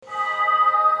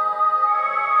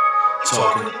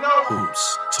talking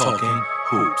hoops, talking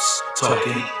hoops,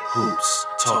 talking hoops,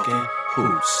 talking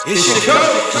hoops. It's your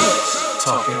coach.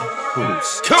 Talking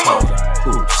hoops, talking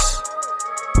hoops.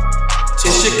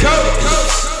 It's your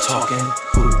coach. Talking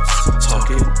hoops,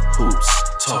 talking hoops,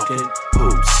 talking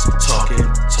hoops,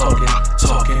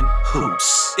 talking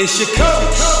hoops. It's your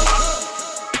coach.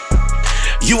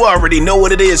 You already know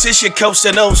what it is. It's your coach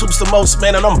that knows hoops the most,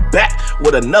 man, and I'm back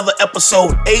with another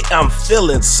episode 8. I'm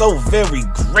feeling so very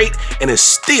great, and it's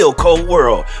still cold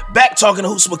world. Back talking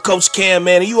hoops with Coach Cam,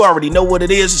 man, and you already know what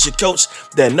it is. It's your coach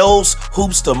that knows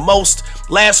hoops the most.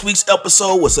 Last week's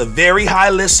episode was a very high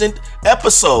listened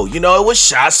episode. It was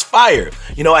shots fired.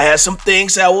 I had some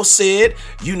things that was said.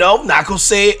 Not gonna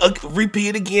say it, repeat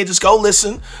it again. Just go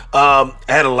listen.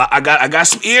 I got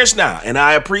some ears now, and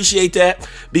I appreciate that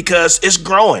because it's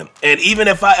growing. And even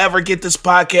if I ever get this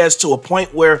podcast to a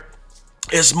point where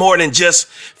it's more than just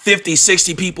 50,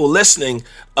 60 people listening,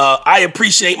 I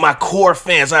appreciate my core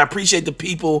fans. I appreciate the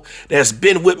people that's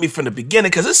been with me from the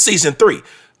beginning because it's season 3.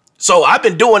 So I've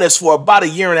been doing this for about a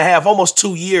year and a half, almost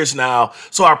 2 years now.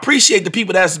 So I appreciate the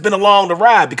people that's been along the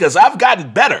ride because I've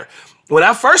gotten better. When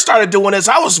I first started doing this,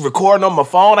 I was recording on my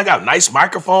phone. I got a nice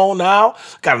microphone now,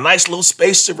 got a nice little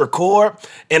space to record,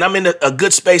 and I'm in a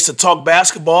good space to talk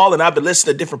basketball, and I've been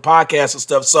listening to different podcasts and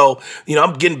stuff. So,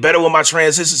 I'm getting better with my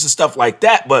transitions and stuff like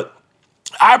that, but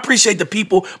I appreciate the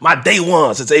people, my day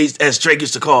ones, as Drake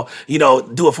used to call,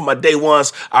 do it for my day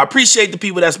ones. I appreciate the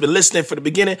people that's been listening from the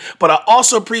beginning, but I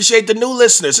also appreciate the new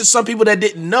listeners. There's some people that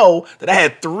didn't know that I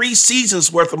had 3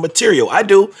 seasons worth of material. I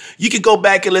do. You can go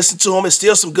back and listen to them. It's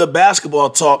still some good basketball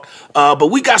talk, but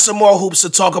we got some more hoops to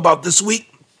talk about this week.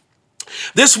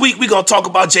 This week, we're going to talk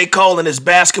about J. Cole and his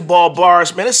basketball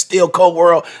bars. Man, it's still cold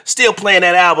world. Still playing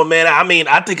that album, man.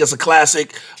 I think it's a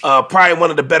classic. Probably one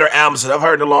of the better albums that I've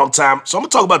heard in a long time. So I'm going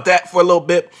to talk about that for a little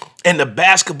bit and the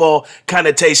basketball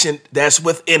connotation that's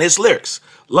within his lyrics.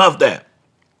 Love that.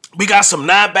 We got some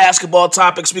non-basketball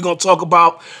topics we're going to talk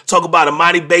about. Talk about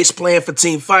Imani Bates playing for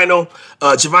Team Final.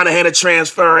 Giovanna Hanna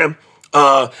transferring.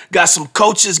 Got some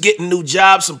coaches getting new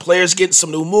jobs, some players getting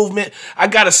some new movement. I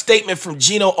got a statement from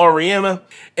Gino Auriemma,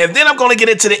 and then I'm going to get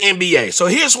into the NBA. So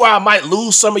here's why I might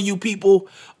lose some of you people,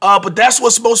 but that's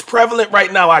what's most prevalent right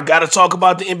now. I got to talk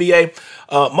about the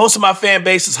NBA. Most of my fan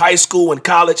base is high school and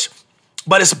college,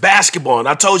 but it's basketball. And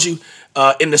I told you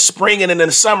in the spring and in the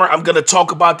summer, I'm going to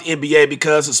talk about the NBA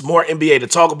because it's more NBA to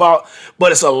talk about,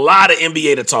 but it's a lot of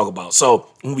NBA to talk about. So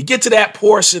when we get to that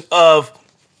portion of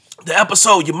the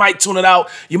episode, you might tune it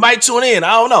out. You might tune in.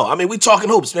 I don't know. We talking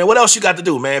hoops, man. What else you got to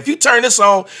do, man? If you turn this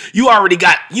on, you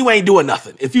ain't doing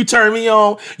nothing. If you turn me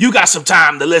on, you got some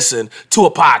time to listen to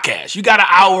a podcast. You got an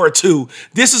hour or two.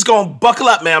 This is going to buckle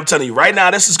up, man. I'm telling you right now,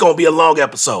 this is going to be a long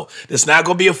episode. It's not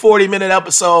going to be a 40-minute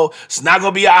episode. It's not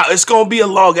going to be it's going to be a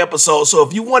long episode. So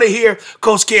if you want to hear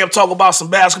Coach Cam talk about some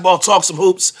basketball, talk some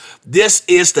hoops, this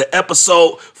is the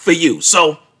episode for you.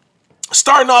 So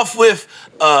starting off with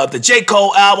the J.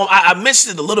 Cole album. I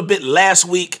mentioned it a little bit last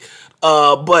week,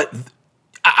 but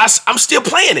I'm still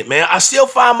playing it, man. I still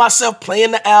find myself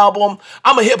playing the album.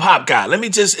 I'm a hip-hop guy. Let me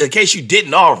just, in case you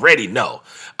didn't already know,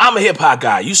 I'm a hip-hop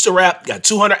guy. I used to rap, got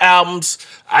 200 albums.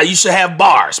 I used to have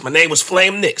bars. My name was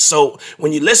Flame Nick. So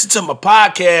when you listen to my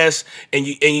podcast and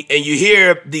you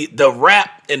hear the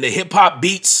rap and the hip-hop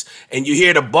beats and you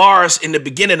hear the bars in the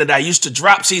beginning that I used to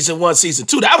drop season 1, season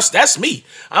 2, that's me.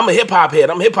 I'm a hip-hop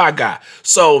head. I'm a hip-hop guy.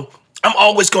 So I'm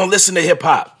always going to listen to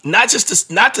hip-hop. Not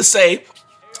to say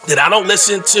that I don't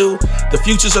listen to the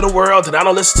Futures of the world, that I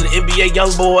don't listen to the NBA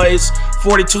Young Boys,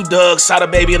 42 Doug, Sada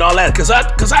Baby, and all that, because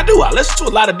I do. I listen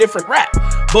to a lot of different rap,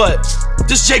 but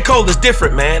this J. Cole is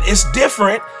different, man. It's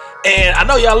different, and I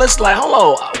know y'all listen like, hold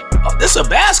on, this is a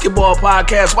basketball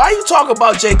podcast. Why are you talking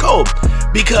about J. Cole?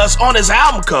 Because on his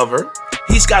album cover,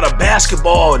 he's got a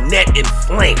basketball net in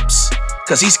flames,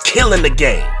 because he's killing the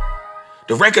game.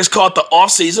 The record's called The Off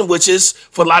Season, which is,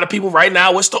 for a lot of people right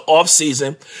now, it's the off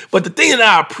season. But the thing that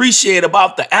I appreciate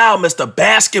about the album is the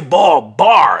basketball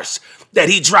bars that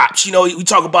he drops. We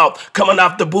talk about coming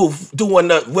off the booth, doing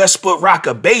the Westbrook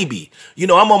Rocker Baby.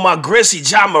 I'm on my Grizzly,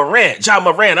 John Moran,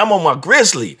 I'm on my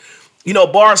Grizzly.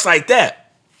 Bars like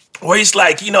that. Where he's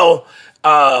like,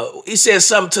 he says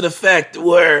something to the fact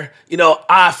where,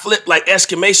 I flip like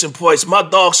exclamation points. My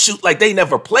dogs shoot like they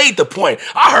never played the point.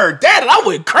 I heard that and I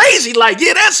went crazy. Like,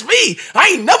 yeah, that's me.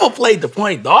 I ain't never played the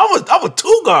point, though. I'm a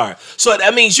two guard. So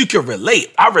that means you can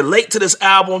relate. I relate to this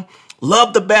album.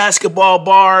 Love the basketball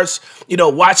bars.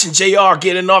 Watching JR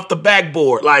getting off the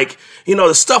backboard. Like,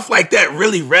 the stuff like that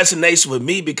really resonates with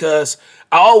me because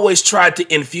I always tried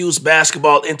to infuse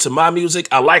basketball into my music.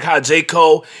 I like how J.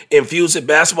 Cole infused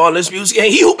basketball in his music, and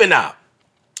he hooping now.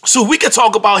 So we could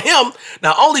talk about him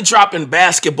not only dropping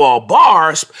basketball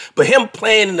bars, but him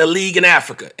playing in the league in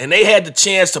Africa. And they had the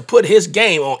chance to put his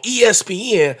game on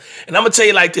ESPN. And I'm going to tell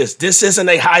you like this isn't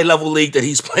a high-level league that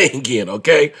he's playing in,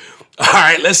 okay? All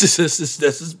right, let's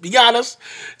just be honest.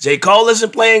 J. Cole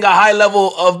isn't playing a high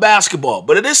level of basketball,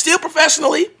 but it is still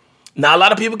professionally. Now, a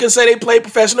lot of people can say they play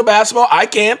professional basketball. I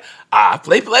can. I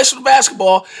play professional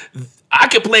basketball. I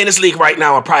could play in this league right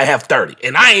now and probably have 30.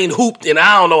 And I ain't hooped in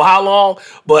I don't know how long,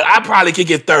 but I probably could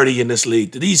get 30 in this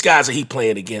league. These guys that he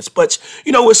playing against. But,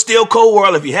 it's still Cold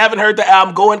World. If you haven't heard the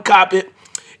album, go and cop it.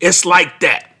 It's like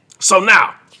that. So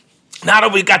now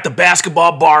that we got the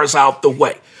basketball bars out the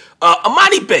way,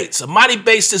 Amani Bates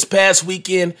this past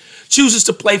weekend chooses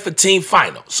to play for Team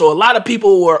Final. So a lot of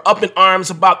people were up in arms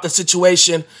about the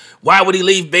situation. Why would he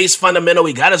leave Bates Fundamental?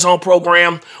 He got his own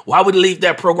program. Why would he leave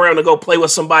that program to go play with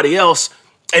somebody else?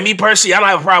 And me personally, I don't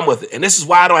have a problem with it. And this is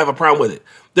why I don't have a problem with it.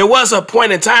 There was a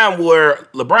point in time where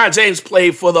LeBron James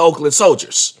played for the Oakland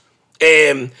Soldiers.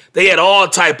 And they had all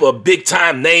type of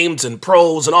big-time names and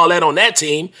pros and all that on that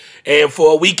team. And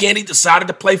for a weekend, he decided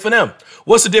to play for them.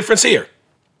 What's the difference here?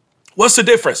 What's the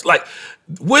difference? Like,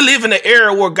 we're living in an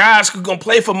era where guys are going to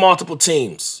play for multiple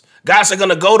teams. Guys are going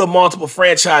to go to multiple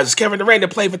franchises. Kevin Durant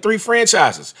played for 3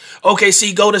 franchises.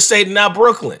 OKC, Golden State, and now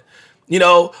Brooklyn.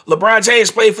 LeBron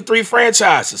James played for 3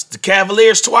 franchises. The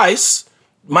Cavaliers twice.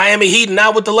 Miami Heat, and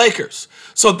now with the Lakers.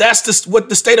 So that's what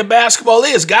the state of basketball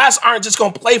is. Guys aren't just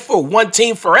going to play for one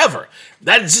team forever.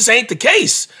 That just ain't the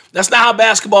case. That's not how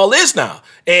basketball is now.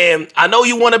 And I know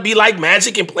you want to be like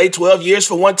Magic and play 12 years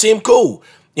for one team. Cool.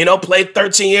 Play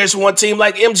 13 years for one team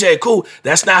like MJ. Cool.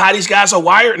 That's not how these guys are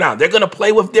wired now. They're going to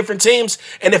play with different teams.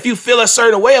 And if you feel a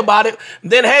certain way about it,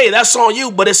 then, hey, that's on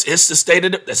you. But it's the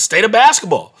state of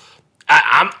basketball.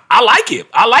 I like it.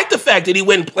 I like the fact that he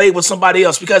went and played with somebody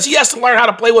else because he has to learn how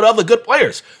to play with other good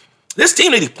players. This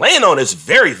team that he's playing on is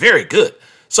very, very good.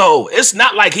 So it's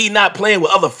not like he's not playing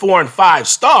with other 4 and 5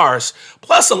 stars.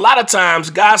 Plus, a lot of times,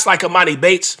 guys like Amani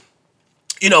Bates,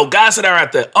 guys that are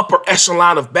at the upper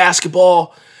echelon of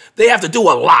basketball, they have to do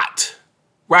a lot,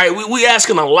 right? We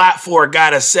asking a lot for a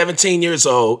guy that's 17 years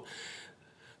old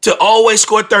to always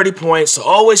score 30 points, to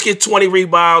always get 20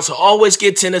 rebounds, to always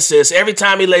get 10 assists every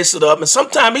time he laces it up. And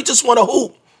sometimes he just want to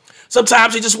hoop.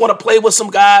 Sometimes he just want to play with some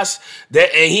guys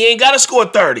and he ain't got to score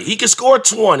 30. He can score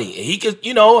 20 and he could,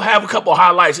 have a couple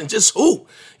highlights and just hoop.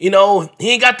 He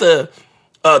ain't got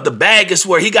the bag is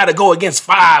where he got to go against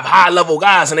 5 high-level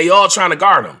guys and they all trying to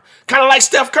guard him. Kind of like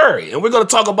Steph Curry. And we're going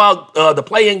to talk about the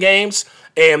play-in games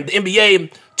and the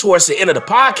NBA towards the end of the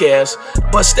podcast.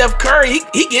 But Steph Curry,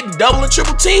 he getting double and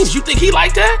triple teams. You think he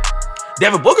like that?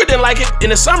 Devin Booker didn't like it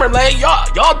in the summer. Like,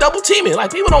 y'all double teaming.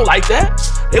 Like, people don't like that.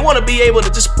 They want to be able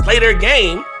to just play their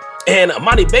game. And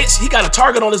Amani Bates, he got a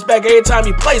target on his back every time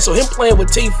he plays. So him playing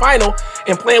with Team Final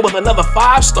and playing with another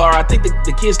 5-star, I think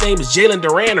the kid's name is Jalen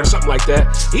Duran or something like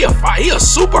that. He a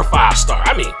super 5-star.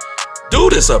 I mean,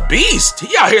 dude is a beast.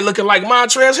 He out here looking like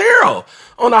Montrezl Harrell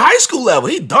on the high school level.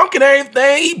 He dunking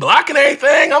everything. He blocking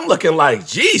everything. I'm looking like,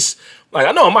 geez. Like,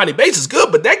 I know Amani Bates is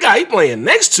good, but that guy he playing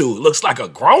next to looks like a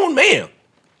grown man.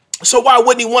 So why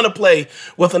wouldn't he want to play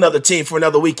with another team for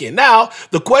another weekend? Now,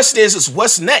 the question is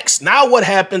what's next? Now what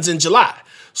happens in July?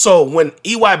 So when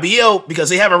EYBL, because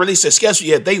they haven't released their schedule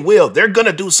yet, they will. They're going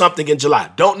to do something in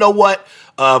July. Don't know what.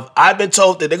 I've been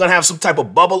told that they're going to have some type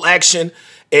of bubble action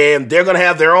and they're going to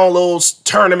have their own little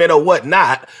tournament or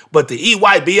whatnot. But the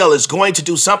EYBL is going to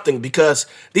do something because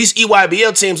these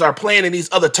EYBL teams are playing in these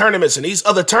other tournaments and these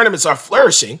other tournaments are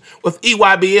flourishing with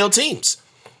EYBL teams.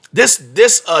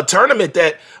 This tournament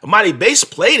that Amani Bates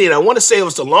played in, I want to say it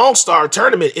was the Lone Star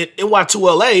tournament in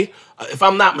NY2LA, if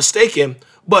I'm not mistaken.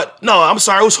 But no, I'm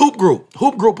sorry, it was Hoop Group.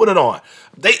 Hoop Group put it on.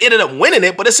 They ended up winning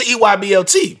it, but it's an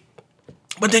EYBL team.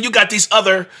 But then you got these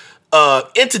other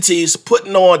entities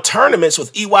putting on tournaments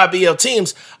with EYBL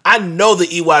teams. I know the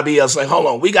EYBL is like, hold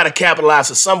on, we got to capitalize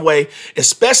in some way,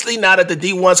 especially now that the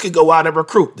D1s could go out and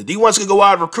recruit. The D1s could go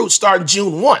out and recruit starting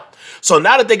June 1. So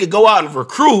now that they could go out and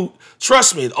recruit,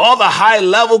 trust me, all the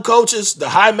high-level coaches, the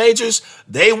high majors,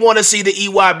 they want to see the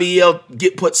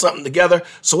EYBL put something together.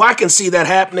 So I can see that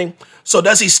happening. So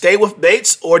does he stay with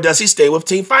Bates or does he stay with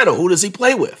Team Final? Who does he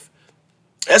play with?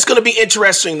 That's going to be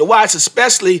interesting to watch,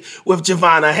 especially with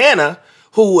Giovanna Hanna,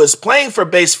 who was playing for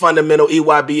Bates Fundamental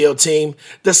EYBL team,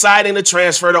 deciding to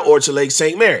transfer to Orchard Lake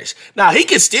St. Mary's. Now, he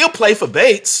can still play for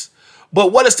Bates,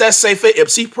 but what does that say for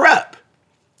Ypsi Prep?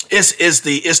 Is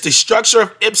the structure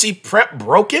of Ypsi Prep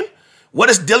broken?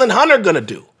 What is Dylan Hunter going to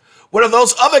do? What are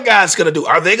those other guys going to do?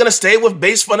 Are they going to stay with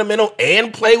base fundamental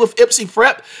and play with Ipsy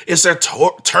Prep? Is there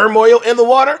turmoil in the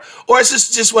water? Or is this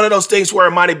just one of those things where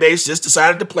Imani Bates just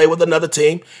decided to play with another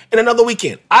team in another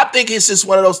weekend? I think it's just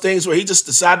one of those things where he just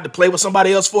decided to play with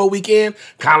somebody else for a weekend,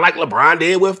 kind of like LeBron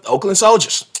did with Oakland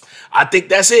Soldiers. I think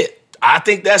that's it. I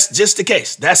think that's just the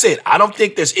case. That's it. I don't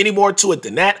think there's any more to it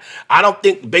than that. I don't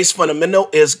think base fundamental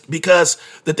is, because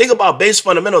the thing about base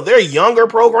fundamental, they're younger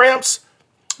programs.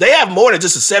 They have more than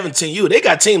just a 17U. They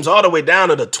got teams all the way down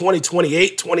to the 20,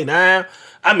 28, 29.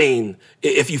 I mean,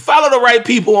 if you follow the right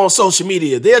people on social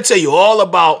media, they'll tell you all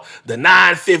about the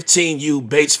 9-15U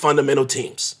Bates fundamental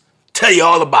teams. Tell you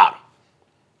all about them.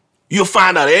 You'll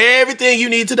find out everything you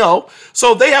need to know.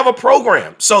 So they have a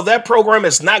program. So that program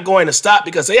is not going to stop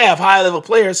because they have high-level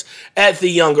players at the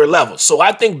younger level. So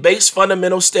I think Bates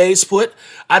fundamental stays put.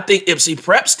 I think Ipsy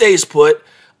Prep stays put.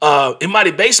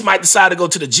 Bates might decide to go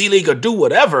to the G League or do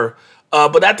whatever,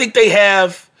 but I think they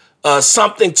have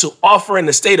something to offer in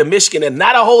the state of Michigan and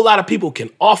not a whole lot of people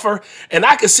can offer. And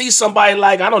I could see somebody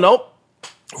like, I don't know,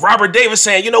 Robert Davis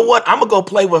saying, you know what, I'm going to go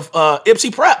play with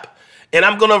Ipsy Prep and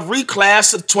I'm going to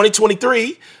reclass of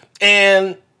 2023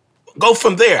 and go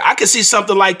from there. I could see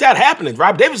something like that happening.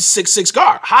 Robert Davis is a 6'6"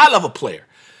 guard, high-level player.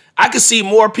 I could see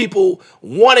more people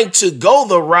wanting to go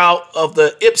the route of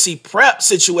the Ipsy Prep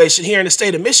situation here in the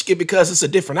state of Michigan because it's a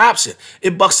different option.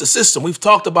 It bucks the system. We've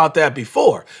talked about that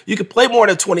before. You can play more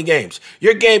than 20 games.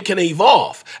 Your game can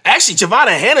evolve. Actually,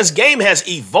 Giovanna Hanna's game has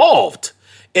evolved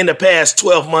in the past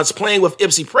 12 months playing with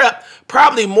Ipsy Prep,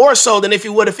 probably more so than if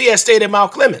he had stayed at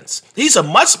Mount Clemens. He's a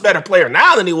much better player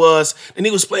now than he was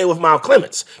playing with Mount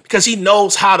Clemens because he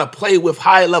knows how to play with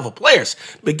high-level players.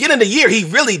 Beginning of the year, he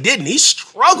really didn't. He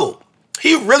struggled.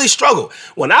 He really struggled.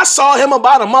 When I saw him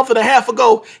about a month and a half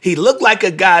ago, he looked like a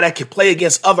guy that could play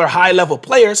against other high-level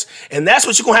players, and that's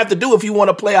what you're going to have to do if you want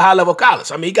to play a high-level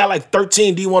college. I mean, he got like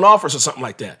 13 D1 offers or something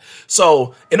like that.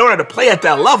 So in order to play at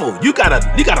that level, you gotta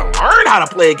learn how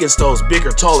to play against those bigger,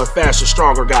 taller, faster,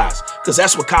 stronger guys, because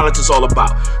that's what college is all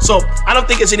about. So I don't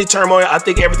think it's any turmoil. I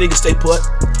think everything can stay put.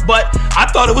 But I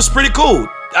thought it was pretty cool.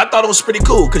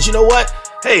 Because you know what?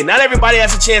 Hey, not everybody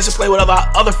has a chance to play with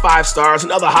other 5 stars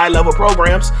and other high-level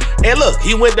programs. And look,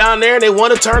 he went down there and they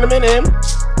won a tournament and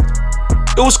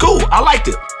it was cool. I liked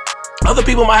it. Other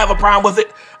people might have a problem with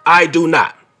it. I do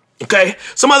not. Okay?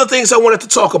 Some other things I wanted to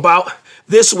talk about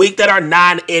this week that are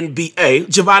non-NBA.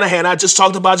 Giovanna Hanna, I just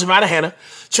talked about Giovanna Hanna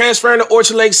transferring to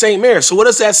Orchard Lake St. Mary's. So what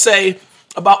does that say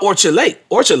about Orchard Lake?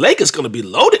 Orchard Lake is going to be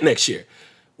loaded next year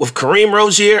with Kareem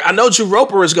Rozier. I know Drew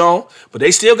Roper is gone, but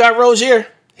they still got Rozier.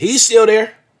 He's still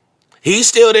there.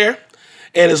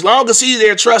 And as long as he's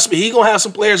there, trust me, he's going to have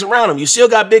some players around him. You still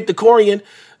got Big Decorian.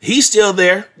 He's still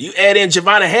there. You add in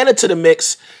Giovanna Hanna to the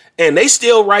mix, and they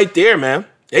still right there, man.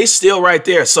 They still right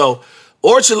there. So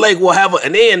Orchard Lake will have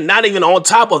and then not even on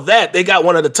top of that, they got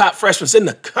one of the top freshmen in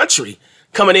the country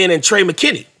coming in and Trey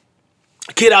McKinney,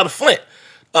 a kid out of Flint,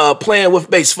 playing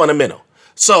with base fundamental.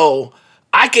 So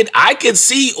I could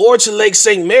see Orchard Lake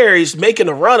St. Mary's making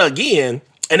a run again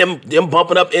and them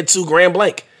bumping up into Grand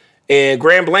Blanc. And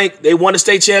Grand Blanc, they won the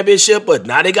state championship, but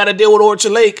now they got to deal with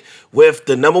Orchard Lake with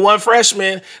the number 1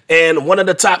 freshman and one of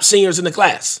the top seniors in the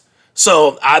class.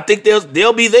 So I think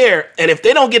they'll be there. And if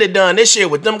they don't get it done this year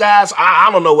with them guys, I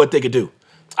don't know what they could do.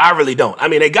 I really don't. I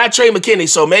mean, they got Trey McKinney,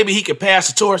 so maybe he could pass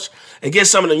the torch and get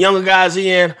some of the younger guys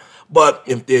in. But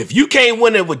if you can't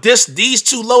win it with these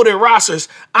 2 loaded rosters,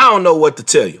 I don't know what to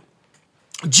tell you.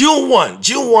 June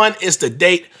 1 is the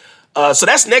date. So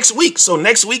that's next week. So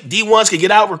next week, D1s can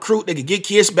get out, recruit. They can get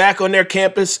kids back on their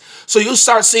campus. So you'll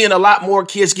start seeing a lot more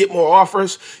kids get more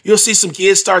offers. You'll see some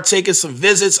kids start taking some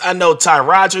visits. I know Ty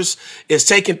Rogers is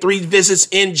taking 3 visits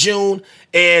in June,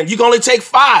 and you can only take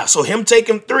 5. So him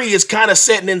taking 3 is kind of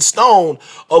setting in stone.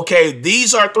 Okay,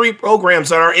 these are 3 programs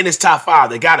that are in his top 5.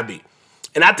 They got to be.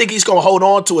 And I think he's going to hold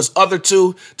on to his other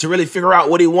 2 to really figure out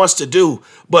what he wants to do.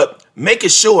 But making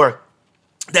sure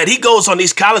that he goes on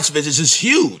these college visits is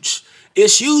huge.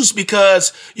 It's huge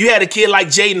because you had a kid like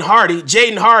Jaden Hardy.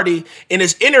 Jaden Hardy, in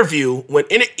his interview, when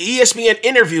ESPN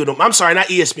interviewed him, I'm sorry, not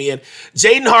ESPN,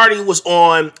 Jaden Hardy was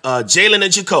on Jalen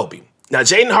and Jacoby. Now,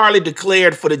 Jaden Hardy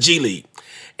declared for the G League.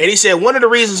 And he said one of the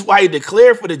reasons why he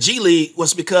declared for the G League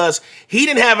was because he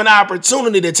didn't have an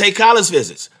opportunity to take college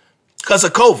visits because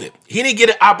of COVID. He didn't get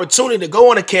an opportunity to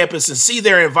go on a campus and see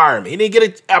their environment. He didn't get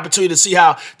an opportunity to see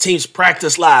how teams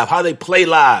practice live, how they play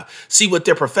live, see what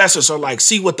their professors are like,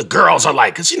 see what the girls are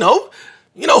like. Because, you know,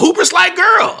 hoopers like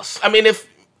girls. I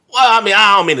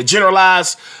don't mean to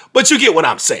generalize, but you get what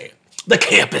I'm saying. The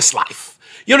campus life.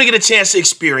 You don't get a chance to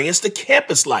experience the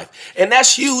campus life. And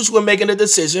that's huge when making a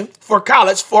decision for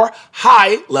college for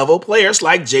high-level players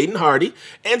like Jaden Hardy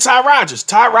and Ty Rodgers.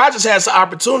 Ty Rodgers has the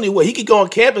opportunity where he could go on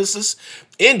campuses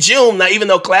in June. Now, even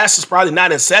though class is probably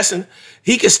not in session,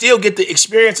 he can still get the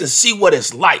experience and see what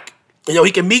it's like.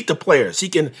 He can meet the players. He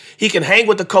can hang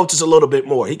with the coaches a little bit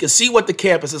more. He can see what the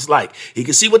campus is like. He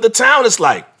can see what the town is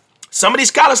like. Some of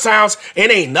these college towns,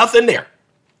 it ain't nothing there.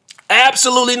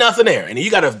 Absolutely nothing there. And you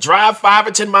got to drive 5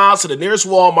 or 10 miles to the nearest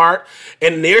Walmart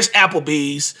and the nearest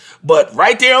Applebee's. But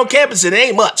right there on campus, it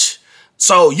ain't much.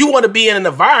 So you want to be in an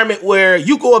environment where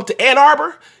you go up to Ann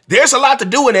Arbor. There's a lot to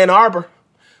do in Ann Arbor.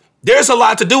 There's a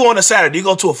lot to do on a Saturday. You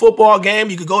go to a football game.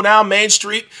 You could go down Main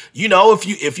Street.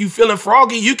 If you feeling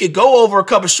froggy, you could go over a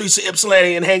couple streets of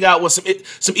Ypsilanti and hang out with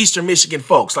some Eastern Michigan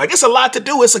folks. Like, it's a lot to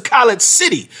do. It's a college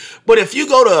city. But if you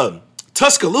go to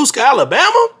Tuscaloosa,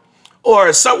 Alabama,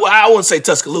 or I wouldn't say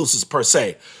Tuscaloosa per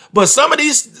se, but some of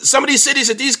these cities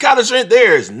that these colleges are in,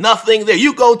 there is nothing there.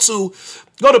 You go to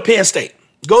Penn State.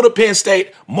 Go to Penn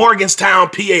State, Morgantown,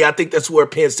 PA. I think that's where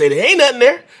Penn State is. Ain't nothing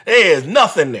there. There's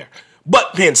nothing there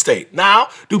but Penn State. Now,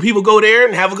 do people go there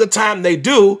and have a good time? They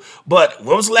do. But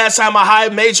when was the last time a high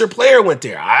major player went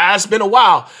there? It's been a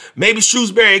while. Maybe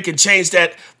Shrewsbury can change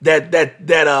that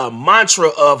mantra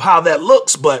of how that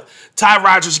looks. But Ty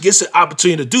Rodgers gets the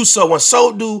opportunity to do so, and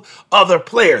so do other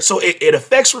players. So it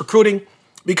affects recruiting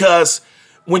because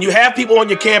when you have people on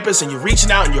your campus and you're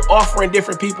reaching out and you're offering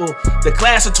different people, the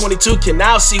class of 22 can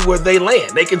now see where they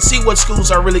land. They can see what schools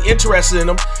are really interested in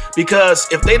them, because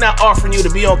if they're not offering you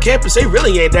to be on campus, they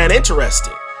really ain't that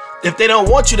interested. If they don't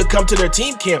want you to come to their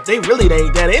team camp, they really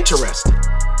ain't that interested.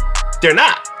 They're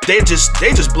not. They're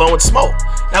just blowing smoke.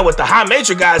 Now with the high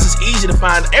major guys, it's easy to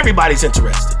find everybody's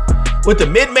interested. With the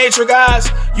mid-major guys,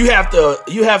 you have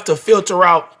to filter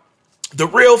out the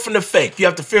real from the fake. You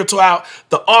have to filter out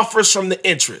the offers from the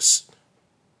interests.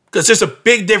 Because there's a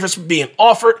big difference from being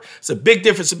offered. It's a big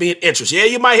difference from being interested. Yeah,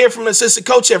 you might hear from an assistant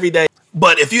coach every day,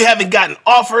 but if you haven't gotten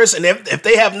offers and if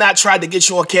they have not tried to get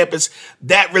you on campus,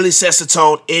 that really sets the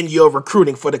tone in your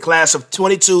recruiting for the class of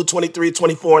 22, 23,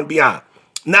 24, and beyond.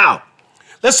 Now,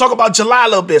 let's talk about July a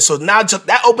little bit. So now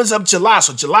that opens up July.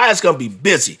 So July is going to be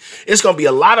busy. It's going to be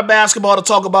a lot of basketball to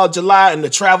talk about July and the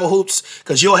travel hoops,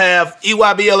 because you'll have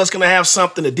EYBL is going to have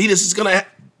something.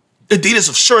 Adidas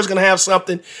of sure is going to have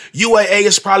something. UAA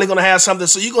is probably going to have something.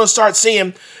 So you're going to start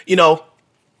seeing,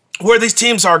 where these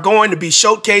teams are going to be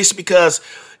showcased, because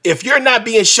if you're not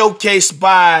being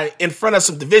showcased in front of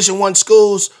some Division I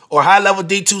schools or high-level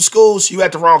D2 schools, you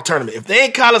at the wrong tournament. If they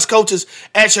ain't college coaches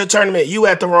at your tournament, you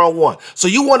at the wrong one. So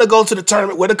you want to go to the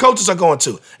tournament where the coaches are going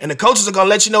to, and the coaches are going to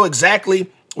let you know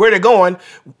exactly where they're going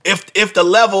if the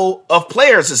level of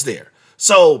players is there.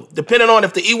 So depending on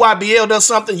if the EYBL does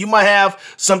something, you might have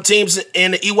some teams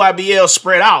in the EYBL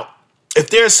spread out. If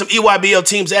there's some EYBL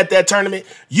teams at that tournament,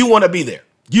 you want to be there.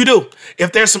 You do.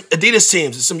 If there's some Adidas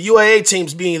teams and some UAA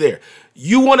teams being there,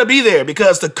 you want to be there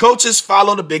because the coaches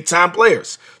follow the big-time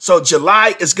players. So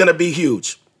July is going to be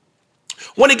huge.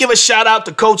 Want to give a shout-out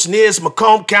to Coach Niz.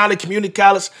 Macomb County Community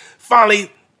College finally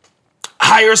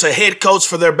hires a head coach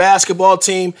for their basketball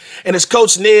team. And it's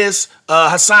Coach Niz,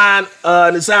 Hassan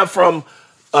Nizam from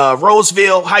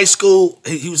Roseville High School.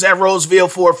 He was at Roseville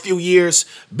for a few years,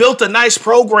 built a nice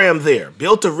program there,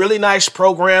 built a really nice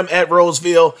program at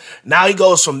Roseville. Now he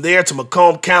goes from there to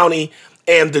Macomb County,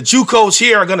 and the JUCOs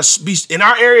here are going to be in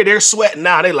our area. They're sweating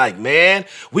now. They're like, man,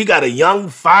 we got a young,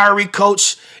 fiery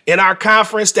coach in our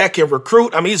conference that can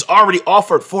recruit. I mean, he's already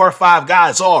offered 4 or 5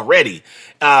 guys already.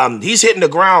 He's hitting the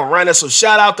ground running. So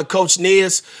shout out to Coach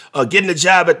Niz, getting the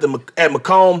job at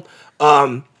Macomb.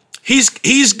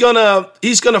 He's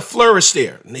gonna flourish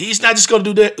there. He's not just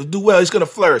gonna do well. He's gonna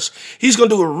flourish. He's gonna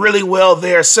do really well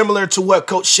there, similar to what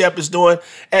Coach Shep is doing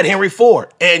at Henry Ford.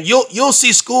 And you'll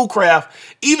see Schoolcraft,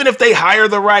 even if they hire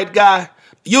the right guy,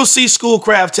 you'll see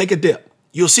Schoolcraft take a dip.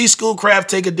 You'll see Schoolcraft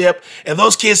take a dip, and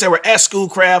those kids that were at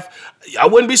Schoolcraft, I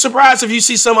wouldn't be surprised if you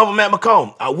see some of them at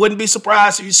Macomb. I wouldn't be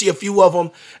surprised if you see a few of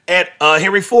them at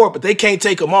Henry Ford, but they can't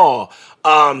take them all.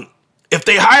 If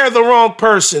they hire the wrong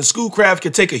person, Schoolcraft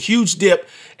could take a huge dip,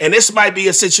 and this might be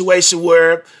a situation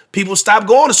where people stop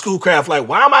going to Schoolcraft. Like,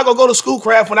 why am I going to go to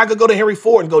Schoolcraft when I could go to Henry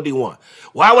Ford and go D1?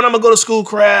 Why would I go to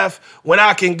Schoolcraft when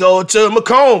I can go to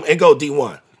Macomb and go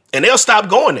D1? And they'll stop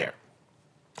going there.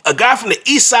 A guy from the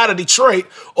east side of Detroit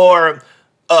or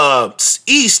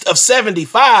east of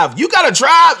 75, you got to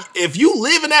drive. If you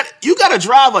live in that, you got to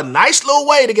drive a nice little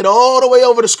way to get all the way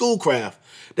over to Schoolcraft.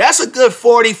 That's a good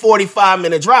 40,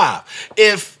 45-minute drive.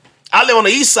 If I live on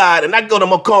the east side and I go to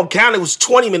Macomb County, which is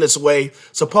 20 minutes away,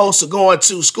 supposed to going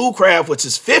to Schoolcraft, which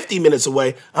is 50 minutes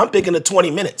away, I'm picking the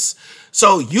 20 minutes.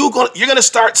 So you're gonna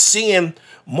start seeing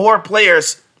more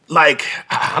players. Like,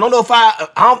 I don't know if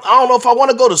I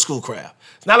want to go to Schoolcraft.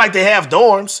 It's not like they have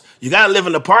dorms. You got to live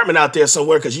in an apartment out there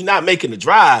somewhere because you're not making the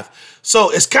drive. So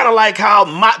it's kind of like how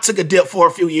Mott took a dip for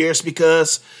a few years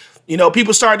because,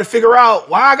 people started to figure out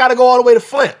why I got to go all the way to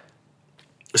Flint,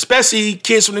 especially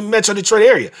kids from the Metro Detroit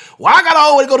area. Why I got to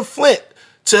all the way to go to Flint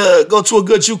to go to a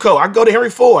good JUCO? I could go to Henry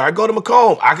Ford. I could go to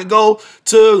Macomb. I could go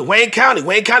to Wayne County.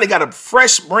 Wayne County got a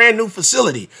fresh, brand new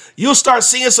facility. You'll start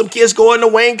seeing some kids going to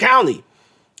Wayne County.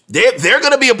 They're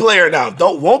going to be a player now.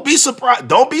 Don't be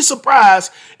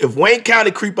surprised if Wayne County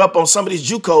creep up on some of these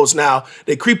JUCOs now.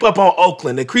 They creep up on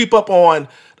Oakland. They creep up on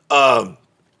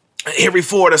Henry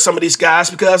Ford or some of these guys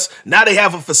because now they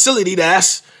have a facility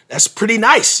that's pretty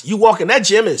nice. You walk in that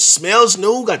gym, it smells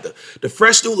new, got the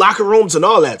fresh new locker rooms and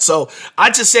all that. So I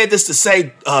just said this to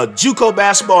say JUCO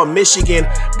basketball in Michigan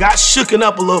got shooken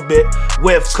up a little bit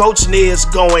with Coach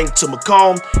Niz going to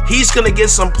Macomb. He's going to get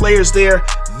some players there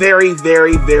very,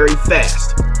 very, very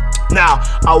fast. Now,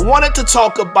 I wanted to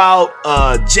talk about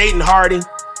Jaden Hardy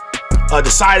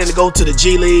deciding to go to the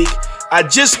G League. I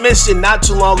just mentioned not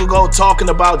too long ago talking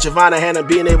about Javon Hanna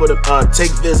being able to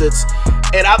take visits.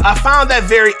 And I found that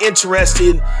very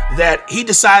interesting that he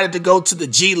decided to go to the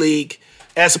G League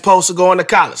as opposed to going to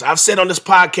college. I've said on this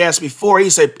podcast before,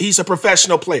 he's a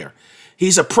professional player.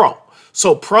 He's a pro.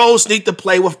 So pros need to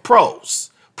play with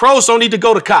pros. Pros don't need to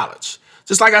go to college.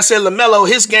 Just like I said, LaMelo,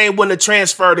 his game wouldn't have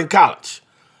transferred in college.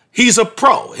 He's a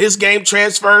pro. His game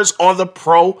transfers on the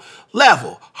pro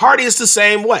level. Hardy is the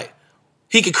same way.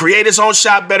 He can create his own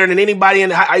shot better than anybody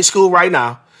in high school right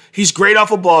now. He's great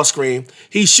off a ball screen.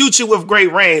 He shoots you with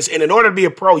great range. And in order to be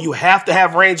a pro, you have to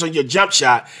have range on your jump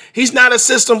shot. He's not a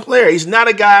system player. He's not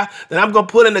a guy that I'm going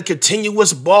to put in a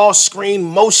continuous ball screen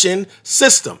motion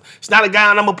system. He's not a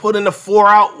guy that I'm going to put in a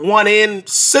 4-out, 1-in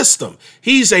system.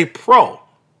 He's a pro.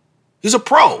 He's a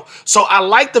pro. So I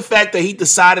like the fact that he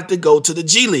decided to go to the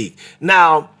G League.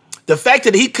 Now, the fact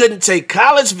that he couldn't take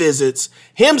college visits,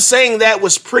 him saying that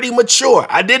was pretty mature.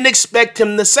 I didn't expect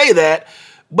him to say that,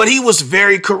 but he was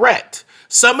very correct.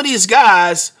 Some of these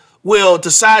guys will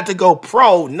decide to go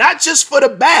pro, not just for the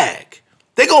bag.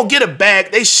 They're going to get a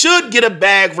bag. They should get a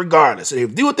bag regardless. If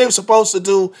they do what they're supposed to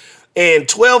do, in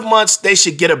 12 months, they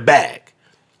should get a bag.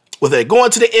 Whether they're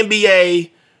going to the NBA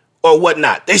or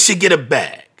whatnot, they should get a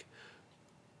bag.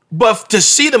 But to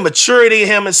see the maturity in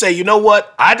him and say, you know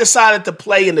what, I decided to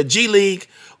play in the G League,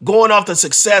 going off the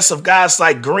success of guys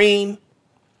like Green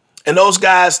and those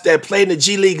guys that played in the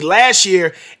G League last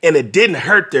year, and it didn't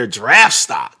hurt their draft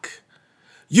stock.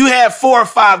 You had 4 or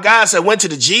 5 guys that went to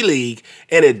the G League,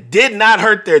 and it did not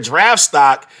hurt their draft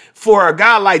stock. For a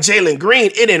guy like Jalen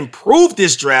Green, it improved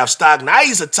his draft stock. Now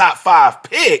he's a top 5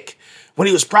 pick when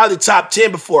he was probably top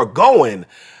 10 before going.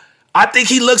 I think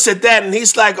he looks at that and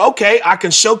he's like, okay, I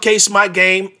can showcase my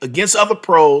game against other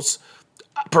pros.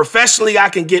 Professionally, I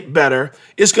can get better.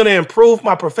 It's going to improve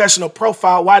my professional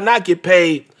profile. Why not get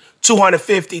paid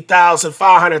 $250,000,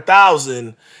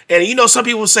 $500,000? And, some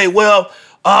people say, well,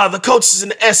 the coaches in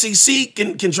the SEC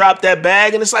can drop that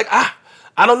bag. And it's like, I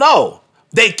don't know.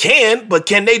 They can, but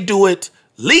can they do it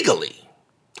legally?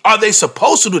 Are they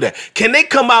supposed to do that? Can they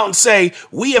come out and say,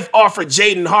 we have offered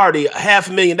Jaden Hardy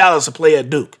 $500,000 to play at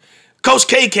Duke? Coach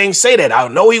K can't say that. I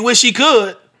know he wish he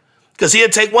could, because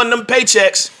he'd take one of them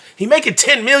paychecks. He making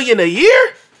 $10 million a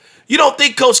year? You don't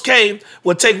think Coach K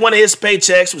would take one of his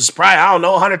paychecks, which is probably,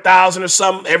 $100,000 or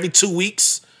something every 2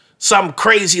 weeks, something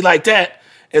crazy like that,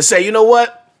 and say, you know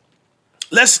what?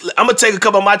 I'm going to take a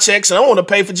couple of my checks and I want to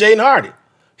pay for Jaden Hardy.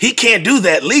 He can't do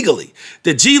that legally.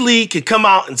 The G League can come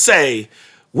out and say,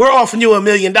 we're offering you $1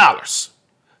 million.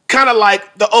 Kind of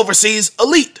like the Overseas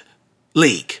Elite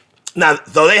League. Now,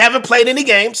 though they haven't played any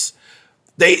games,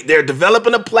 they're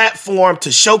developing a platform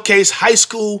to showcase high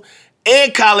school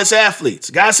and college athletes,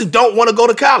 guys who don't want to go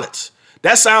to college.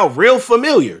 That sounds real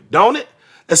familiar, don't it?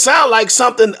 It sounds like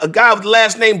something a guy with the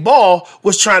last name Ball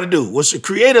was trying to do, was to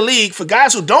create a league for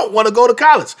guys who don't want to go to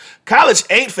college. College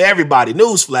ain't for everybody,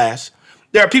 newsflash.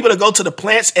 There are people that go to the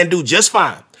plants and do just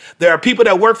fine. There are people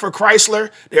that work for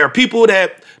Chrysler. There are people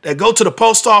that go to the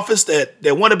post office that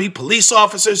want to be police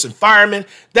officers and firemen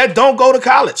that don't go to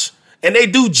college, and they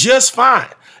do just fine.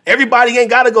 Everybody ain't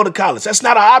got to go to college. That's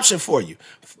not an option for you.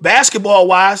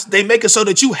 Basketball-wise, they make it so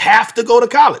that you have to go to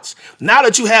college. Now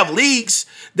that you have leagues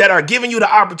that are giving you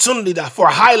the opportunity for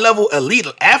high-level elite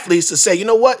athletes to say, you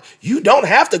know what, you don't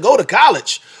have to go to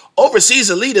college. Overseas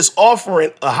Elite is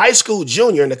offering a high school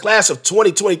junior in the class of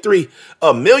 2023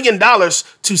 $1 million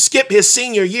to skip his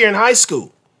senior year in high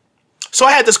school. So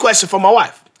I had this question for my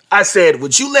wife. I said,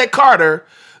 would you let Carter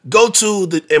go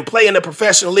and play in the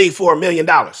professional league for $1 million?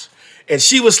 And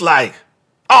she was like,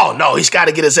 oh, no, he's got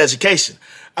to get his education.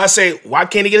 I say, why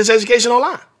can't he get his education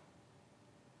online?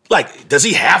 Like, does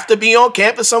he have to be on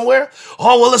campus somewhere?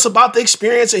 Oh, well, it's about the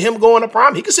experience of him going to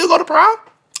prom. He can still go to prom.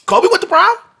 Kobe went to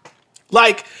prom.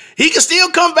 Like, he can still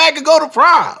come back and go to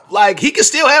prom. Like, he can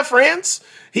still have friends.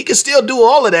 He can still do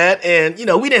all of that. And,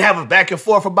 we didn't have a back and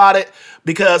forth about it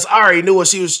because I already knew what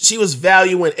she was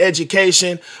valuing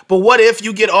education. But what if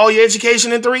you get all your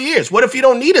education in 3 years? What if you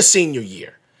don't need a senior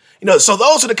year? So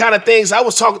those are the kind of things I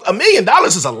was talking. $1 million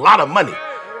is a lot of money.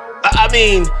 I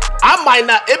mean,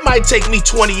 it might take me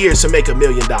 20 years to make $1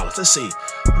 million. Let's see.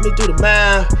 Let me do the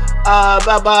math.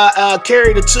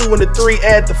 Carry the 2 and the 3,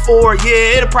 add the 4.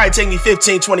 Yeah, it'll probably take me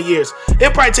 15, 20 years.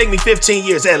 It'll probably take me 15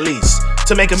 years at least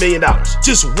to make $1 million.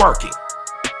 Just working.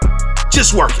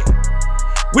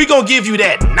 We're going to give you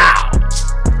that now.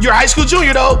 You're a high school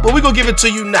junior though, but we're going to give it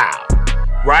to you now.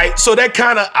 Right? So that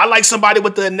I like somebody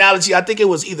with the analogy. I think it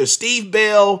was either Steve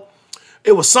Bell.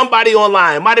 It was somebody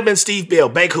online. It might have been Steve Bell,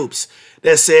 Bank Hoops,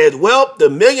 that said, well, the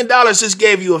 $1 million just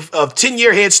gave you a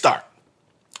 10-year head start.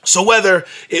 So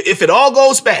if it all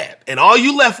goes bad and all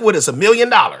you left with is $1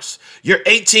 million, you're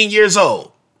 18 years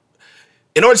old.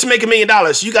 In order to make $1 million,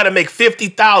 you got to make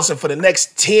 $50,000 for the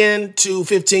next 10 to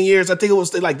 15 years. I think it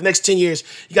was like the next 10 years,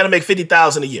 you got to make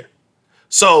 $50,000 a year.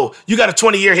 So you got a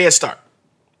 20-year head start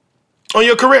on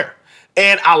your career.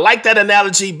 And I like that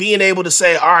analogy, being able to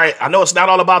say, all right, I know it's not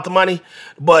all about the money,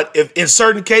 but if in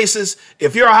certain cases,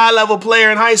 if you're a high-level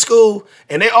player in high school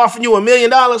and they're offering you $1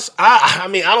 million, I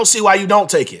don't see why you don't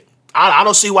take it. I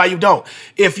don't see why you don't.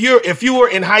 If you were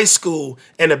in high school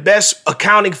and the best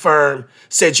accounting firm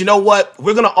said, you know what,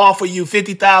 we're going to offer you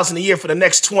 $50,000 a year for the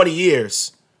next 20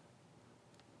 years,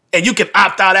 and you can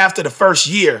opt out after the first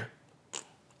year,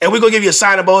 and we're going to give you a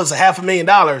signing bonus of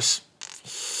 $500,000.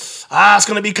 It's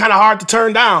going to be kind of hard to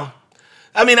turn down.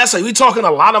 I mean, we're talking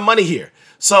a lot of money here.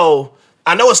 So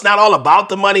I know it's not all about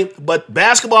the money, but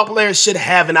basketball players should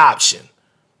have an option.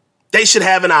 They should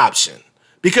have an option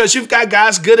because you've got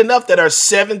guys good enough that are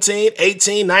 17,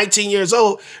 18, 19 years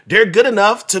old. They're good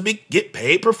enough to get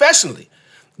paid professionally.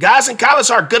 Guys in college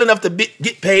are good enough to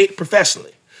get paid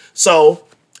professionally. So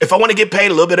if I want to get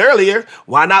paid a little bit earlier,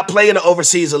 why not play in the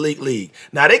Overseas Elite League?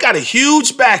 Now, they got a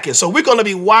huge backing, so we're going to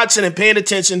be watching and paying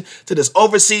attention to this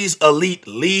Overseas Elite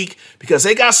League because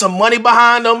they got some money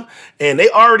behind them, and they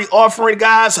already offering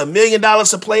guys $1 million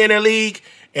to play in their league,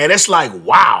 and it's like,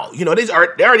 wow.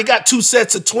 They already got 2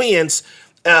 sets of twins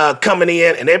coming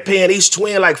in, and they're paying each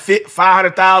twin like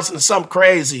 $500,000 or something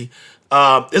crazy.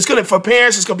 For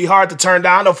parents, it's going to be hard to turn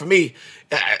down. I know for me,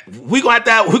 we're going to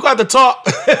have to talk.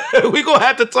 We're going to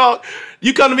have to talk.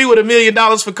 You come to me with $1 million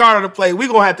for Carter to play, we're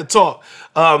going to have to talk.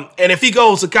 And if he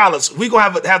goes to college, we're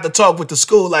going to have to talk with the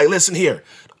school. Like, listen here,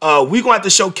 we're going to have to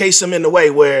showcase him in the way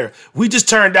where we just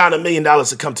turned down $1 million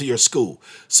to come to your school.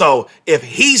 So if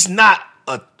he's not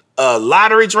a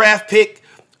lottery draft pick,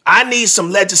 I need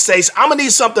some legislation. I'm going to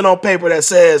need something on paper that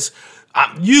says,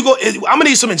 I'm going to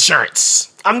need some insurance.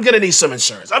 I'm going to need some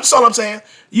insurance. That's all I'm saying.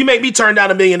 You make me turn down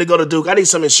 $1 million to go to Duke. I need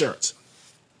some insurance.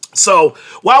 So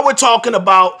while we're talking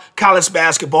about college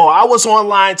basketball, I was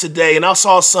online today and I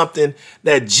saw something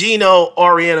that Gino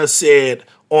Auriemma said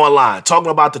online,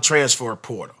 talking about the transfer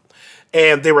portal.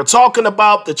 And they were talking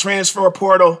about the transfer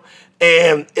portal,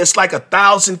 and it's like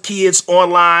 1,000 kids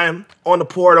online on the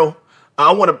portal.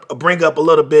 I want to bring up a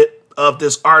little bit of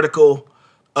this article.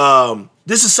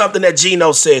 This is something that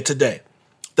Gino said today.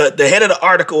 The head of the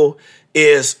article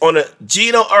is on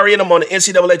Gino Auriemma on the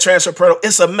NCAA transfer portal.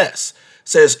 It's a mess.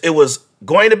 Says it was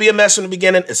going to be a mess from the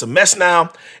beginning. It's a mess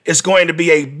now. It's going to be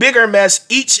a bigger mess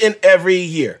each and every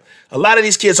year. A lot of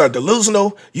these kids are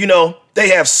delusional. They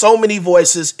have so many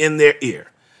voices in their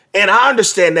ear. And I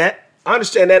understand that.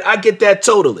 I get that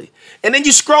totally. And then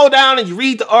you scroll down and you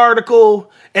read the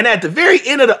article. And at the very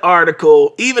end of the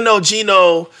article, even though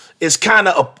Gino is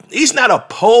he's not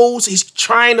opposed, he's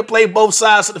trying to play both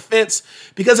sides of the fence,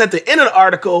 because at the end of the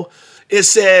article, it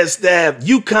says that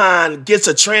UConn gets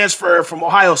a transfer from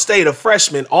Ohio State, a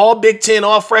freshman, all Big Ten,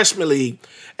 all freshman league,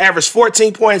 averaged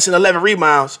 14 points and 11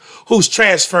 rebounds, who's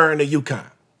transferring to UConn.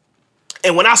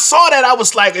 And when I saw that, I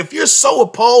was like, if you're so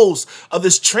opposed of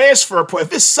this transfer,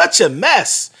 if it's such a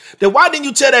mess, then why didn't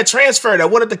you tell that transfer that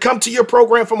wanted to come to your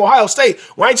program from Ohio State?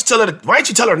 Why didn't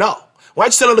you tell her no? Why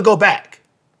didn't you tell her to go back?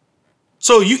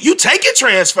 So you take your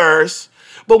transfers,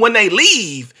 but when they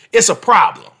leave, it's a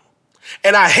problem.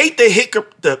 And I hate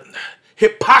the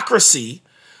hypocrisy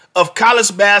of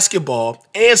college basketball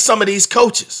and some of these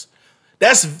coaches.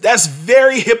 That's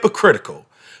very hypocritical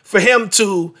for him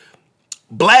to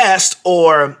blast,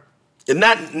 or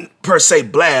not per se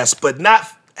blast, but not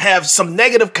have some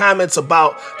negative comments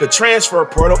about the transfer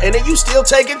portal, and then you still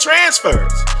taking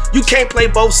transfers. You can't play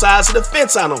both sides of the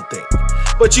fence, I don't think.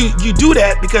 But you do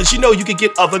that because you know you could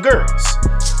get other girls.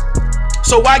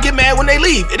 So why get mad when they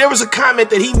leave? And there was a comment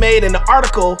that he made in the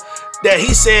article that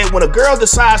he said when a girl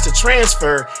decides to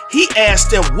transfer, he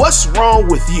asked them, what's wrong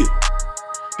with you?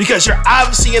 Because you're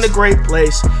obviously in a great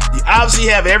place. You obviously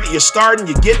have you're starting,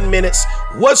 you're getting minutes.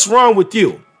 What's wrong with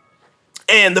you?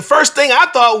 And the first thing I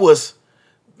thought was,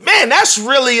 man, that's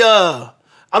really, I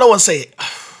don't want to say it.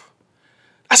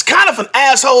 That's kind of an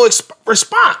asshole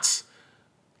response.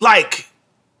 Like,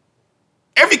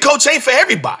 every coach ain't for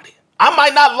everybody. I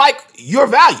might not like your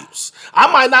values.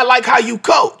 I might not like how you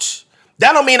coach.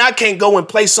 That don't mean I can't go and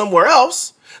play somewhere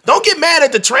else. Don't get mad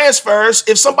at the transfers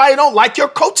if somebody don't like your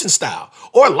coaching style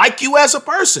or like you as a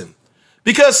person.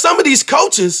 Because some of these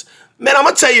coaches, man, I'm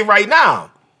going to tell you right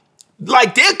now,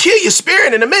 like they'll kill your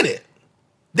spirit in a minute.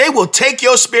 They will take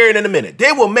your spirit in a minute.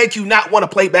 They will make you not want to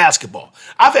play basketball.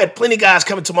 I've had plenty of guys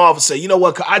come into my office and say, you know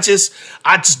what, I just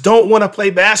don't want to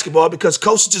play basketball because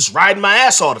coach is just riding my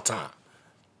ass all the time.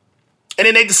 And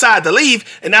then they decide to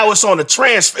leave, and now it's on the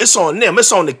transfer. It's on them.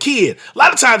 It's on the kid. A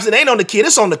lot of times it ain't on the kid.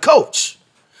 It's on the coach.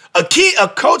 A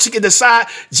coach can decide.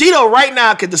 Gino right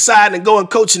now can decide and go and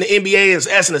coach in the NBA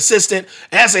as an assistant,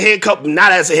 as a head coach,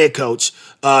 not as a head coach,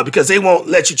 because they won't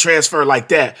let you transfer like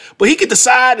that. But he can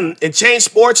decide and change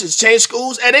sports and change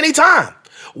schools at any time.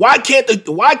 Why can't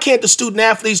the student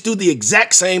athletes do the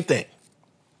exact same thing?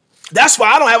 That's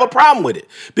why I don't have a problem with it,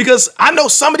 because I know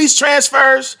some of these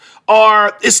transfers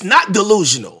it's not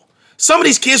delusional. Some of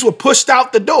these kids were pushed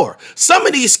out the door. Some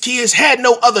of these kids had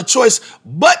no other choice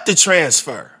but to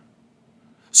transfer.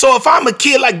 So if I'm a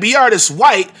kid like Beardis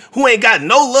White, who ain't got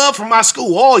no love for my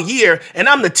school all year, and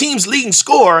I'm the team's leading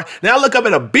scorer, and I look up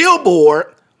at a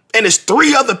billboard, and there's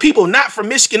 3 other people not from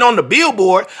Michigan on the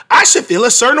billboard, I should feel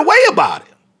a certain way about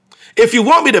it. If you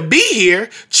want me to be here,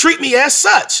 treat me as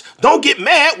such. Don't get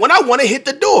mad when I want to hit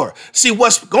the door. See,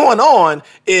 what's going on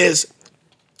is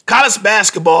college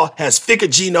basketball has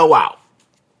figured Gino out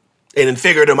and then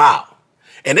figured him out.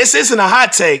 And this isn't a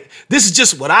hot take. This is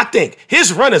just what I think.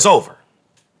 His run is over.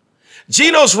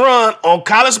 Gino's run on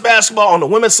college basketball on the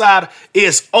women's side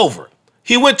is over.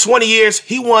 He went 20 years.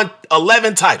 He won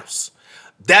 11 titles.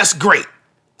 That's great.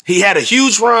 He had a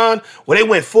huge run where they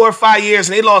went 4 or 5 years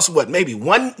and they lost maybe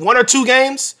one or 2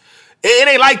 games. It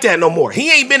ain't like that no more.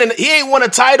 He ain't won a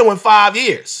title in 5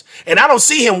 years. And I don't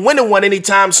see him winning one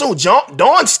anytime soon.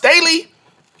 Dawn Staley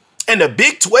and the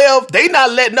Big 12, they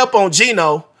not letting up on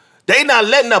Gino. They not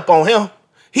letting up on him.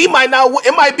 It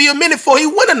might be a minute before he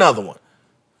win another one.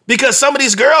 Because some of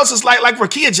these girls is like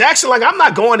Rakia Jackson, like, I'm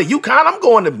not going to UConn, I'm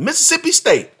going to Mississippi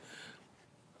State.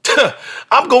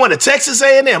 I'm going to Texas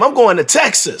A&M. I'm going to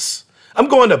Texas. I'm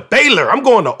going to Baylor. I'm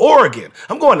going to Oregon.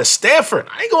 I'm going to Stanford.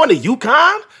 I ain't going to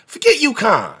UConn. Forget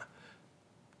UConn.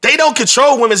 They don't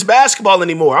control women's basketball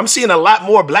anymore. I'm seeing a lot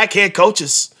more black head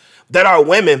coaches that are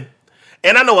women.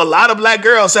 And I know a lot of black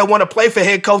girls that want to play for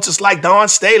head coaches like Dawn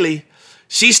Staley.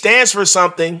 She stands for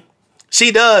something.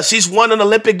 She does. She's won an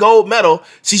Olympic gold medal.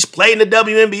 She's played in the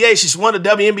WNBA. She's won a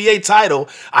WNBA title.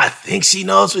 I think she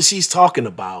knows what she's talking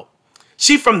about.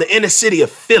 She from the inner city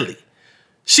of Philly.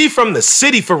 She from the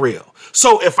city for real.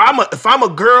 So if I'm a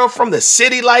girl from the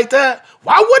city like that,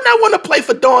 why wouldn't I want to play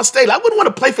for Dawn Staley? I wouldn't want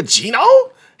to play for Gino.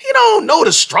 He don't know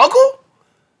the struggle.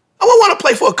 I would want to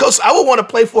play for a coach. I would want to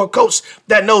play for a coach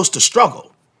that knows the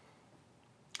struggle.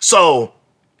 So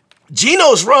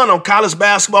Gino's run on college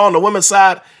basketball on the women's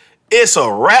side, it's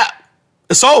a wrap.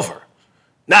 It's over.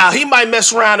 Now, he might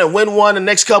mess around and win one the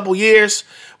next couple years.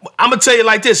 I'm going to tell you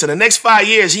like this. In the next 5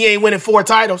 years, he ain't winning 4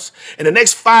 titles. In the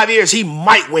next 5 years, he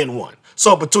might win one.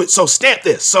 So stamp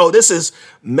this. So this is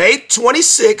May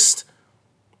 26th,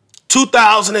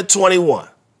 2021.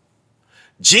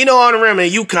 Gino on the rim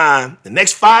and UConn, the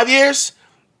next 5 years,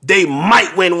 they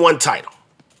might win 1 title.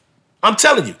 I'm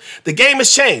telling you, the game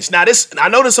has changed. Now, I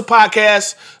know this is a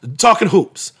podcast talking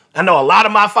hoops. I know a lot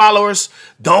of my followers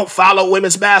don't follow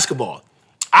women's basketball.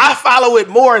 I follow it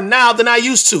more now than I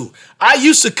used to. I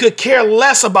used to could care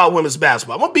less about women's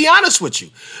basketball. I'm going to be honest with you.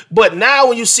 But now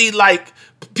when you see like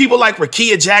people like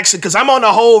Rakia Jackson, because I'm on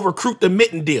the whole recruit the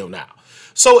mitten deal now.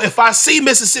 So if I see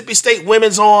Mississippi State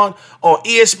women's on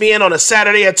ESPN on a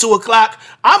Saturday at 2 o'clock,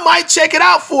 I might check it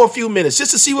out for a few minutes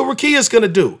just to see what Rakia is going to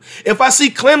do. If I see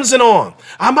Clemson on,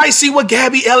 I might see what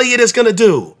Gabby Elliott is going to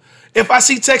do. If I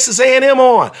see Texas A&M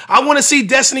on, I want to see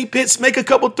Destiny Pitts make a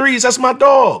couple threes. That's my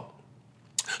dog.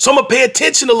 So I'm going to pay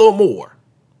attention a little more.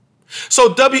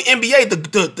 So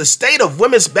WNBA, the state of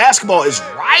women's basketball is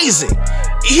rising.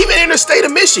 Even in the state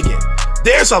of Michigan.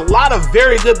 There's a lot of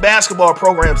very good basketball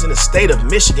programs in the state of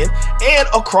Michigan and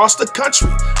across the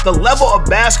country. The level of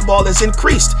basketball has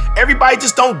increased. Everybody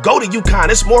just don't go to UConn.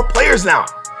 There's more players now.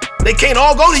 They can't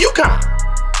all go to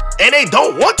UConn. And they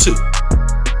don't want to.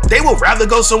 They would rather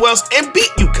go somewhere else and beat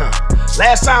UConn.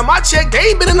 Last time I checked, they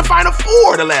ain't been in the Final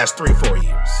Four the last 3-4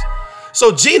 years.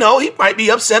 So Gino, he might be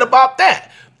upset about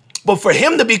that. But for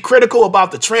him to be critical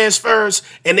about the transfers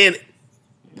and then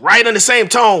right in the same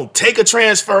tone, take a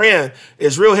transfer in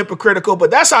is real hypocritical.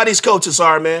 But that's how these coaches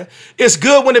are, man. It's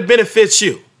good when it benefits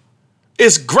you.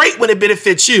 It's great when it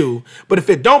benefits you. But if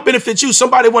it don't benefit you,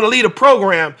 somebody want to lead a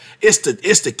program, it's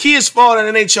the kid's fault and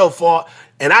it ain't your fault.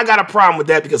 And I got a problem with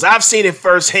that because I've seen it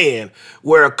firsthand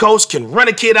where a coach can run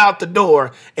a kid out the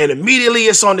door and immediately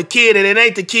it's on the kid and it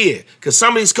ain't the kid because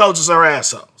some of these coaches are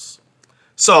assholes.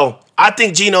 So I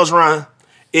think Gino's run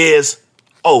is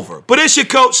over. But it's your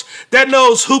coach that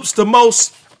knows hoops the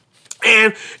most.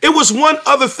 And it was one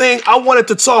other thing I wanted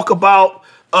to talk about,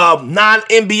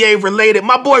 non-NBA related.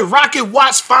 My boy Rocket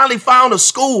Watts finally found a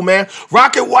school, man.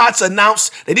 Rocket Watts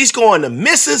announced that he's going to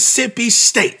Mississippi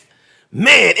State.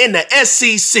 Man, in the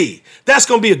SEC. That's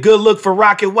going to be a good look for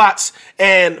Rocket Watts.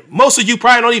 And most of you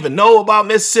probably don't even know about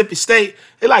Mississippi State.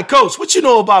 They're like, Coach, what you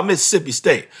know about Mississippi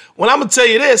State? Well, I'm going to tell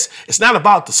you this. It's not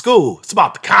about the school. It's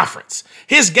about the conference.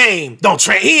 His game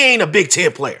he ain't a Big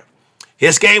Ten player.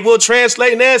 His game will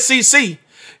translate in the SEC.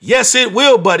 Yes, it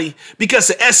will, buddy, because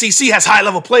the SEC has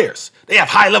high-level players. They have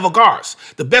high-level guards.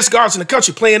 The best guards in the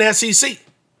country play in the SEC.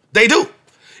 They do.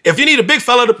 If you need a big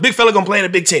fella, the big fella going to play in the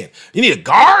Big Ten. You need a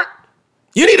guard?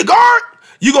 You're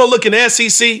going to look in the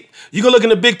SEC, you're going to look in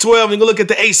the Big 12, and you're going to look at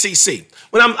the ACC.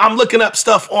 When I'm looking up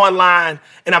stuff online,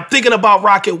 and I'm thinking about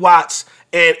Rocket Watts,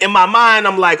 and in my mind,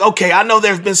 I'm like, okay, I know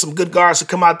there's been some good guards to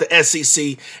come out the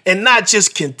SEC, and not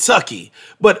just Kentucky.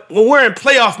 But when we're in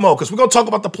playoff mode, because we're going to talk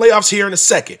about the playoffs here in a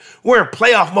second, we're in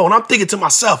playoff mode, and I'm thinking to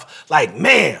myself, like,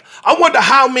 man, I wonder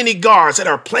how many guards that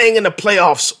are playing in the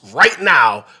playoffs right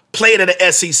now played at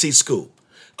an SEC school.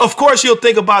 Of course, you'll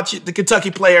think about the Kentucky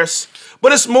players,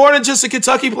 but it's more than just the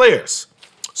Kentucky players.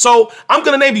 So I'm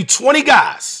going to name you 20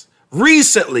 guys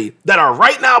recently that are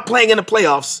right now playing in the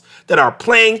playoffs that are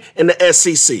playing in the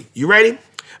SEC. You ready?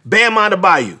 Bam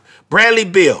Adebayo, Bradley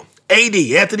Beal, AD,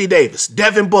 Anthony Davis,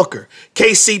 Devin Booker,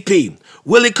 KCP,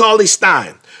 Willie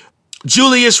Cauley-Stein,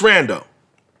 Julius Randle,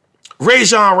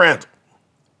 Rajon Randall,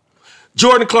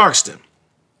 Jordan Clarkson,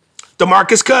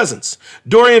 DeMarcus Cousins,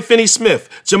 Dorian Finney-Smith,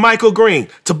 JaMychal Green,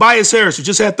 Tobias Harris, who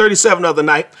just had 37 the other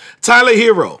night, Tyler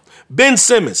Hero, Ben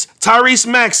Simmons, Tyrese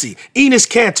Maxey, Enes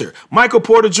Kanter, Michael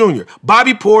Porter Jr.,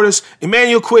 Bobby Portis,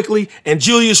 Emmanuel Quickley, and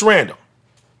Julius Randle.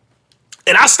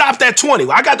 And I stopped at 20.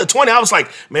 When I got to 20, I was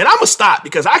like, man, I'm going to stop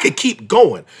because I could keep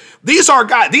going. These are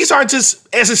guys, these aren't just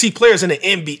SEC players in the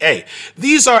NBA.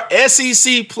 These are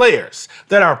SEC players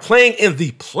that are playing in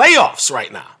the playoffs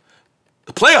right now.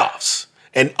 The playoffs.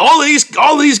 And all of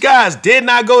these guys did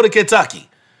not go to Kentucky.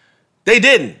 They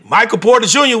didn't. Michael Porter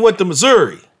Jr. went to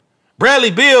Missouri.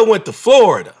 Bradley Beal went to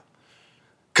Florida.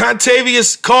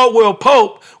 Contavious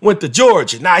Caldwell-Pope went to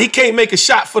Georgia. Now, he can't make a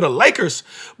shot for the Lakers,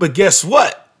 but guess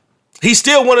what? He's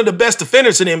still one of the best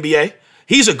defenders in the NBA.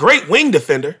 He's a great wing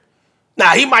defender. Now,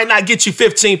 he might not get you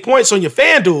 15 points on your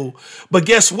FanDuel, but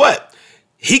guess what?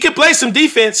 He can play some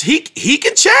defense. He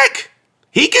can check.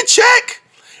 He can check.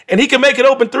 And he can make an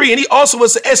open three. And he also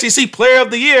was the SEC Player of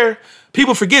the Year.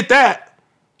 People forget that.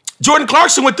 Jordan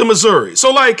Clarkson went to Missouri.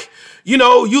 So,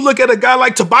 you look at a guy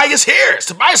like Tobias Harris.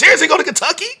 Tobias Harris ain't go to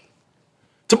Kentucky.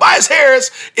 Tobias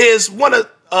Harris is one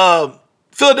of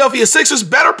Philadelphia Sixers'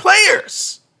 better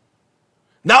players.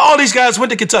 Now, all these guys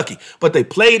went to Kentucky, but they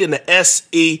played in the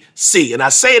SEC. And I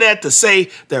say that to say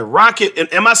that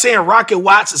am I saying Rocket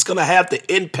Watts is going to have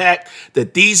the impact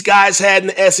that these guys had in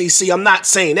the SEC? I'm not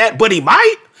saying that, but he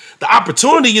might. The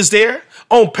opportunity is there.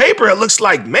 On paper, it looks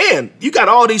like, man, you got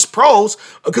all these pros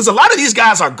because a lot of these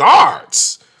guys are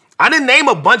guards. I didn't name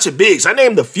a bunch of bigs. I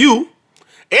named a few,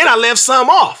 and I left some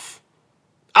off.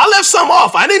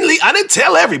 I didn't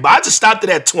tell everybody. I just stopped it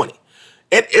at 20.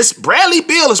 And it's Bradley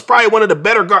Beal is probably one of the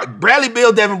better guards. Bradley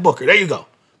Beal, Devin Booker. There you go.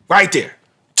 Right there.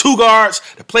 2 guards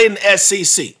that played in the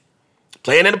SEC,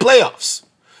 playing in the playoffs.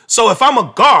 So if I'm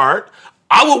a guard,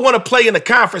 I would want to play in a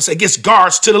conference that gets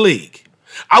guards to the league.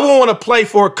 I would want to play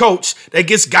for a coach that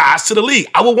gets guys to the league.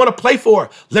 I would want to play for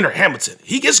Leonard Hamilton.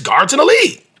 He gets guards in the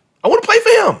league. I want to play for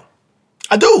him.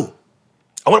 I do.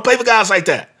 I want to play for guys like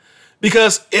that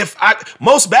Because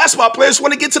most basketball players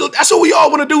want to get to that's what we all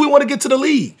want to do. We want to get to the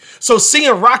league. So seeing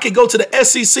Rocket go to the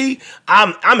SEC,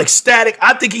 I'm ecstatic.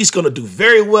 I think he's going to do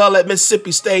very well at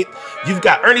Mississippi State. You've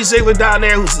got Ernie Ziegler down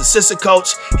there, who's the assistant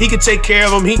coach. He can take care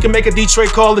of him. He can make a Detroit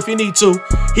call if you need to.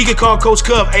 He can call Coach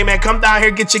Cove. Hey man, come down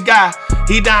here, get your guy.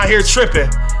 He down here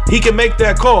tripping. He can make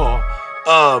that call.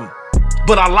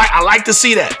 But I like to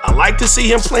see that. I like to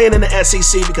see him playing in the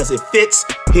SEC because it fits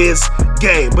his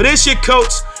game. But it's your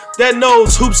coach that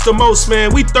knows hoops the most,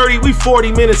 man. We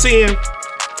 40 minutes in,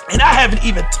 and I haven't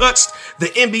even touched the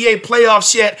NBA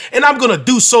playoffs yet, and I'm going to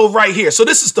do so right here. So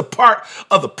this is the part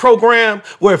of the program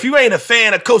where if you ain't a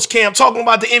fan of Coach Cam talking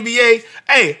about the NBA,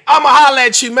 hey, I'ma holla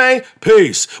at you, man.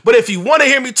 Peace. But if you want to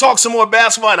hear me talk some more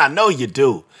basketball, and I know you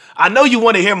do, I know you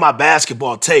want to hear my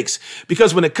basketball takes,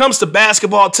 because when it comes to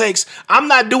basketball takes, I'm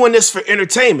not doing this for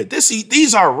entertainment.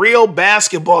 These are real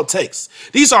basketball takes.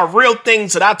 These are real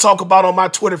things that I talk about on my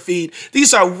Twitter feed.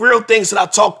 These are real things that I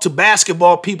talk to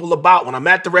basketball people about when I'm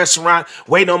at the restaurant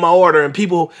waiting on my order and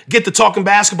people get to talking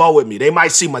basketball with me. They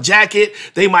might see my jacket,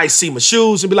 they might see my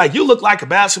shoes and be like, you look like a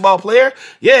basketball player.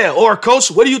 Yeah, or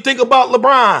coach, what do you think about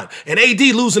LeBron and AD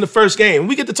losing the first game? And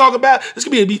we get to talk about, this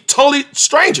could be totally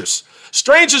strangers.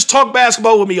 Strangers talk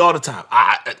basketball with me all the time.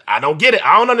 I don't get it.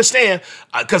 I don't understand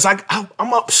because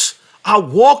I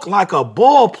walk like a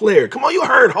ball player. Come on, you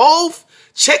heard Hove?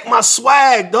 Check my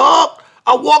swag, dog.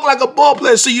 I walk like a ball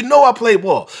player, so you know I play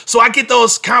ball. So I get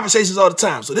those conversations all the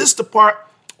time. So this is the part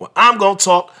where I'm going to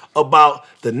talk about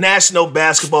the National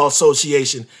Basketball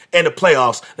Association and the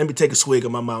playoffs. Let me take a swig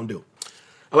of my Mountain Dew.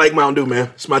 I like Mountain Dew,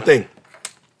 man. It's my thing.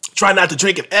 Try not to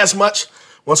drink it as much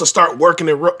once I start working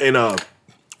and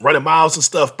running miles and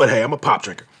stuff, but hey, I'm a pop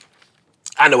drinker.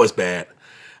 I know it's bad.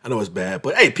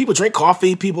 But hey, people drink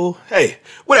coffee, hey,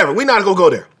 whatever. We're not going to go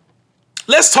there.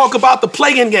 Let's talk about the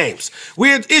play-in games.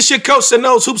 It's your coach that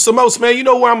knows hoops the most, man. You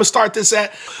know where I'm going to start this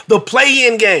at? The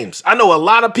play-in games. I know a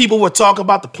lot of people were talking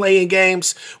about the play-in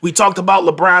games. We talked about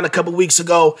LeBron a couple weeks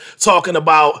ago, talking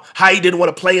about how he didn't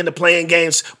want to play in the play-in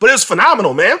games, but it was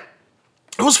phenomenal, man.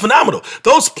 It was phenomenal.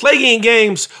 Those play-in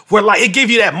games were like, it gave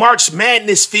you that March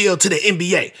Madness feel to the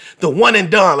NBA. The one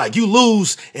and done, like you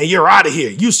lose and you're out of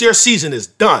here. Your season is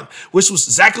done, which was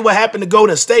exactly what happened to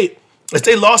Golden State. As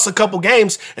they lost a couple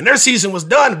games and their season was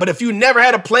done. But if you never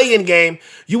had a play-in game,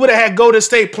 you would have had Golden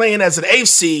State playing as an 8th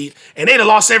seed and they'd have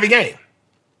lost every game.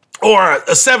 Or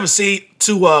a 7th seed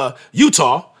to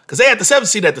Utah, because they had the 7th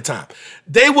seed at the time.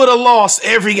 They would have lost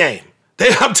every game.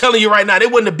 I'm telling you right now, they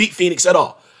wouldn't have beat Phoenix at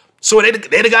all. So they'd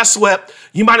have got swept.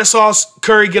 You might have saw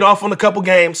Curry get off on a couple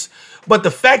games. But the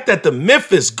fact that the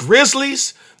Memphis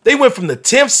Grizzlies, they went from the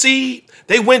 10th seed,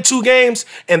 they win 2 games,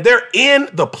 and they're in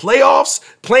the playoffs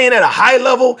playing at a high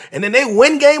level, and then they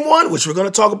win game 1, which we're going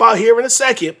to talk about here in a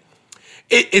second.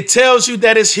 It tells you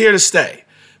that it's here to stay.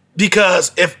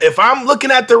 Because if I'm looking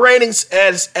at the ratings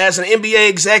as an NBA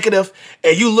executive,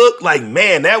 and you look like,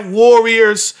 man, that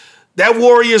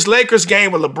Warriors-Lakers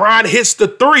game where LeBron hits the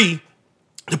 3,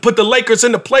 to put the Lakers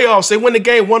in the playoffs, they win the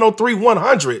game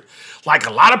 103-100. Like,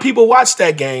 a lot of people watched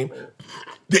that game.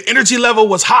 The energy level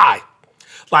was high.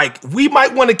 Like, we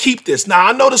might want to keep this. Now,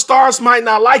 I know the Stars might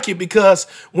not like it because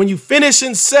when you finish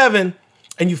in 7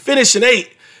 and you finish in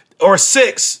 8 or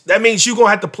 6, that means you're going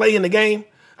to have to play in the game.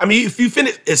 I mean, if you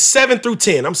finish, it's 7 through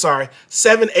 10. I'm sorry.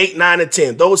 7, 8, 9, and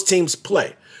 10. Those teams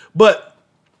play. But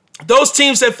those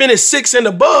teams that finish 6 and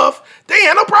above, they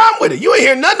ain't no problem with it. You ain't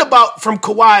hear nothing from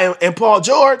Kawhi and Paul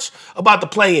George about the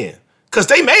play-in because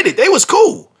they made it. They was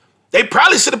cool. They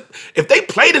probably should have, if they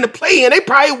played in the play-in, they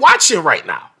probably watching right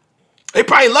now. They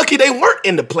probably lucky they weren't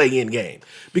in the play-in game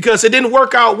because it didn't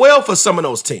work out well for some of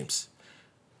those teams.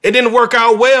 It didn't work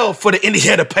out well for the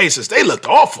Indiana Pacers. They looked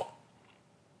awful.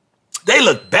 They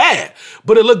looked bad,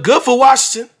 but it looked good for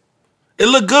Washington. It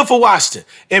looked good for Washington.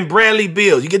 And Bradley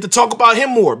Beal, you get to talk about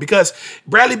him more because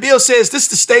Bradley Beal says this is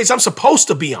the stage I'm supposed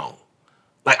to be on.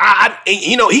 Like,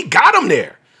 he got them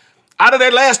there. Out of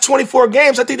their last 24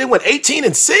 games, I think they went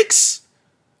 18-6.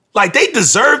 Like, they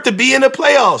deserve to be in the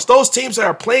playoffs. Those teams that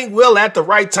are playing well at the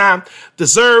right time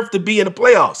deserve to be in the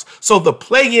playoffs. So the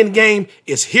play-in game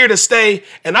is here to stay,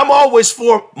 and I'm always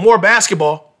for more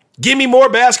basketball. Give me more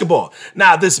basketball.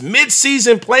 Now, this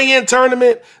midseason play-in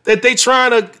tournament that they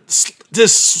trying to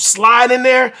just slide in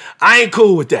there, I ain't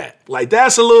cool with that. Like,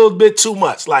 that's a little bit too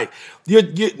much. Like, you're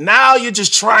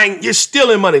just trying, you're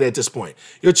stealing money at this point.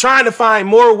 You're trying to find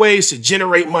more ways to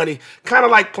generate money, kind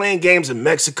of like playing games in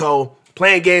Mexico,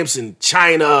 playing games in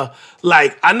China.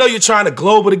 Like, I know you're trying to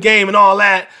global the game and all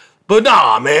that, but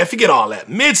nah, man, forget all that.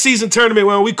 Mid-season tournament,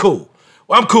 well, we cool.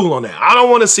 Well, I'm cool on that. I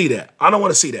don't want to see that.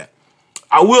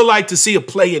 I will like to see a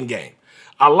play-in game.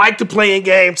 I like the playing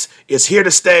games. It's here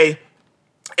to stay.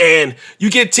 And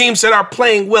you get teams that are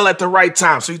playing well at the right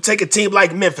time. So you take a team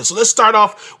like Memphis. So let's start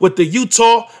off with the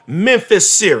Utah-Memphis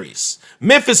series.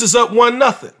 Memphis is up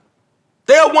 1-0.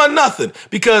 They're 1-0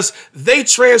 because they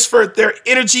transferred their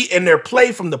energy and their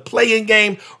play from the playing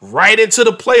game right into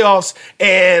the playoffs.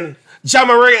 And Ja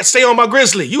Morant, stay on my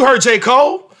Grizzly. You heard J.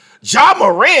 Cole. Ja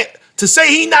Morant, to say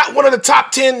he not one of the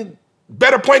top 10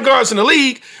 better point guards in the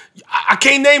league, I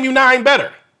can't name you 9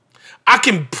 better. I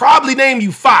can probably name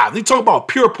you 5. You talk about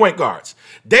pure point guards.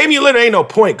 Damian Lillard ain't no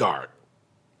point guard.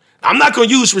 I'm not going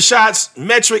to use Rashad's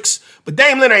metrics, but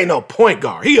Damian Lillard ain't no point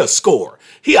guard. He a scorer.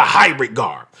 He a hybrid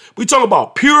guard. We talk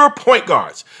about pure point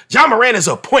guards. Ja Morant is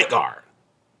a point guard.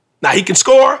 Now, he can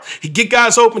score. He get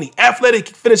guys open. He athletic.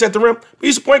 He finish at the rim. But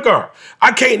he's a point guard.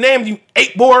 I can't name you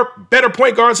 8 more better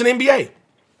point guards in the NBA.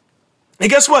 And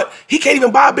guess what? He can't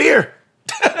even buy a beer.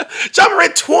 Ja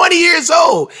Morant, 20 years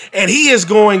old, and he is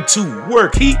going to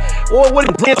work.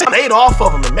 What he made off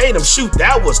of him and made him shoot,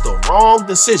 that was the wrong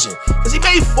decision. Because he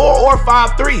made 4 or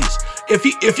 5 threes.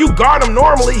 If you guard him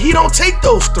normally, he don't take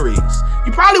those threes.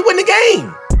 You probably win the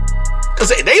game. Because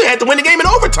they had to win the game in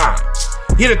overtime.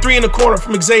 He hit a 3 in the corner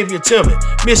from Xavier Tillman,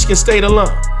 Michigan State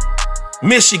alum.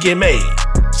 Michigan made.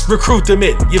 Recruit them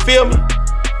in. You feel me?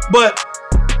 But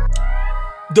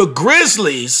the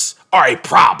Grizzlies are a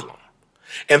problem.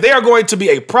 And they are going to be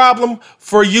a problem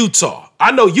for Utah.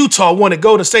 I know Utah wanted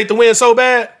Golden State to win so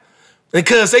bad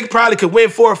because they probably could win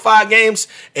 4 or 5 games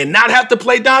and not have to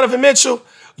play Donovan Mitchell.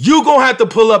 You're going to have to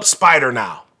pull up Spider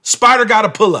now. Spider got to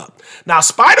pull up. Now,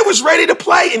 Spider was ready to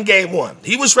play in game 1.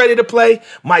 He was ready to play.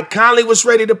 Mike Conley was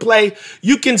ready to play.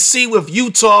 You can see with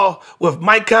Utah, with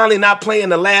Mike Conley not playing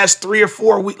the last 3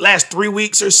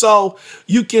 weeks or so,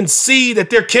 you can see that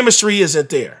their chemistry isn't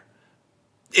there.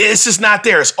 It's just not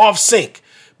there. It's off sync.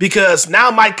 Because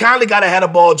now Mike Conley got to have a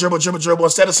ball, dribble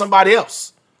instead of somebody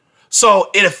else.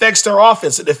 So it affects their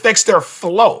offense. It affects their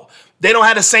flow. They don't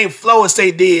have the same flow as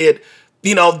they did,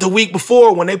 the week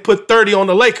before when they put 30 on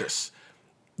the Lakers.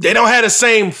 They don't have the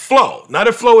same flow. Now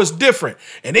their flow is different.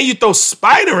 And then you throw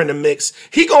Spider in the mix.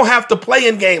 He going to have to play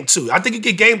in game 2. I think you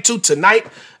get game 2 tonight.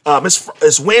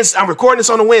 It's Wednesday. I'm recording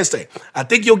this on a Wednesday. I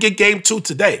think you'll get game 2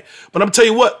 today. But I'm going to tell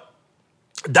you what.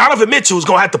 Donovan Mitchell is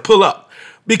going to have to pull up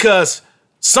because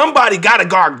somebody got to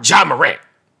guard Ja Morant.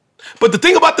 But the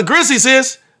thing about the Grizzlies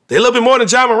is they're a little bit more than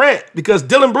Ja Morant because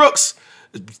Dylan Brooks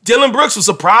was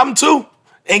a problem too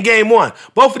in game 1.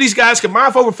 Both of these guys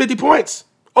combined for over 50 points.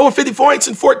 Over 50 points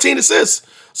and 14 assists.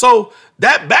 So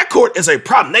that backcourt is a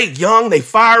problem. They young, they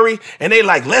fiery, and they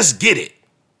like, let's get it.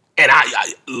 And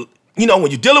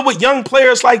when you're dealing with young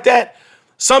players like that,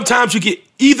 sometimes you get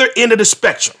either end of the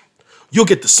spectrum. You'll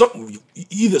get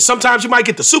sometimes you might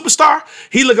get the superstar.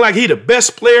 He looking like he the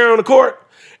best player on the court.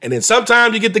 And then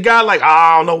sometimes you get the guy like,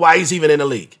 I don't know why he's even in the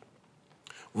league.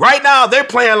 Right now, they're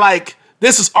playing like,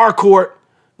 this is our court.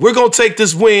 We're going to take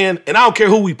this win, and I don't care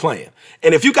who we playing.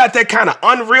 And if you got that kind of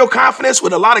unreal confidence,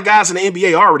 what a lot of guys in the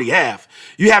NBA already have,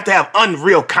 you have to have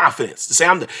unreal confidence to say,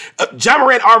 Ja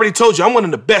Morant already told you, I'm one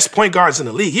of the best point guards in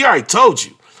the league. He already told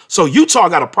you. So Utah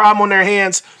got a problem on their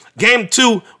hands. Game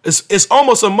 2 is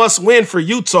almost a must-win for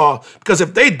Utah because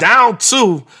if they down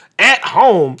 2 at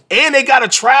home and they got to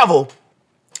travel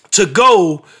to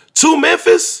go to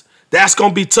Memphis, that's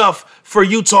going to be tough for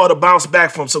Utah to bounce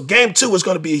back from. So game 2 is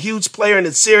going to be a huge player in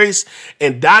the series,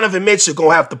 and Donovan Mitchell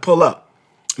going to have to pull up.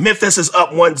 Memphis is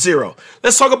up 1-0.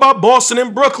 Let's talk about Boston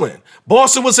and Brooklyn.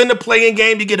 Boston was in the play-in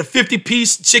game. You get a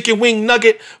 50-piece chicken wing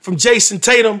nugget from Jason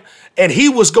Tatum, and he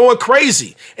was going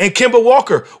crazy. And Kemba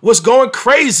Walker was going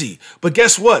crazy. But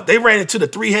guess what? They ran into the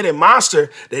 3-headed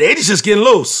monster that they just getting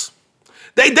loose.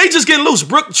 They just getting loose.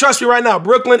 Trust me right now,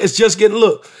 Brooklyn is just getting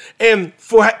loose. And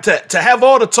to have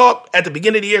all the talk at the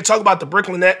beginning of the year, talk about the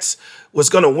Brooklyn Nets was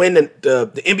going to win the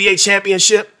NBA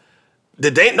championship.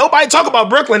 Nobody talk about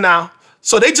Brooklyn now.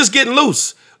 So they just getting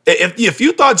loose. If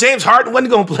you thought James Harden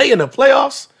wasn't going to play in the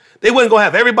playoffs, they wasn't going to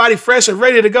have everybody fresh and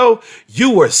ready to go,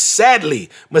 you were sadly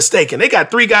mistaken. They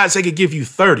got 3 guys that could give you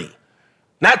 30.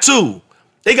 Not 2.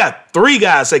 They got 3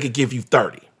 guys that could give you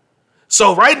 30.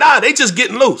 So right now, they just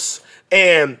getting loose.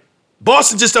 And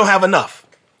Boston just don't have enough.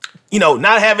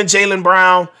 Not having Jaylen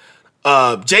Brown,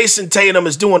 Jason Tatum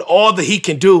is doing all that he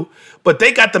can do, but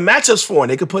they got the matchups for him.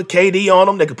 They could put KD on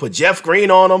him. They could put Jeff Green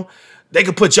on him. They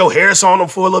could put Joe Harris on him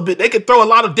for a little bit. They could throw a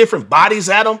lot of different bodies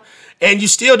at him, and you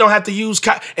still don't have to use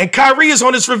and Kyrie is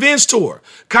on his revenge tour.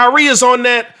 Kyrie is on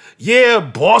that,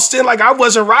 Boston, like I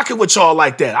wasn't rocking with y'all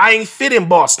like that. I ain't fit in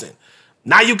Boston.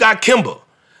 Now you got Kemba.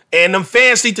 And them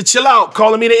fans need to chill out,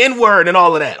 calling me the N-word and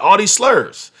all of that, all these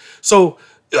slurs. So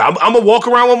I'm going to walk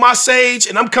around with my sage,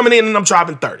 and I'm coming in and I'm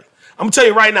dropping 30. I'm going to tell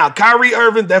you right now, Kyrie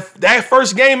Irving, that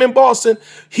first game in Boston,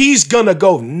 he's going to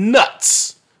go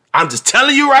nuts. I'm just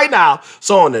telling you right now.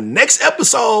 So on the next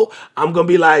episode, I'm going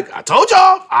to be like, I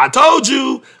told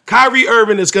you, Kyrie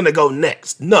Irving is going to go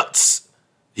nuts.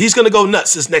 He's going to go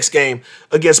nuts this next game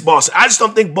against Boston. I just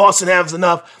don't think Boston has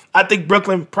enough. I think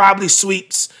Brooklyn probably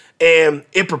sweeps, and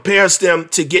it prepares them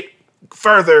to get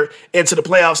further into the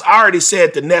playoffs. I already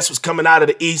said the Nets was coming out of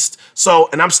the East,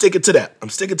 and I'm sticking to that. I'm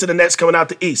sticking to the Nets coming out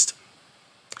the East.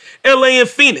 LA and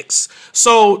Phoenix.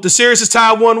 So the series is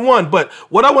tied 1-1, but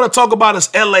what I want to talk about is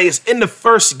LA is in the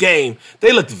first game,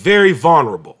 they looked very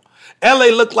vulnerable. LA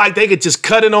looked like they could just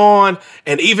cut it on,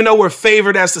 and even though we're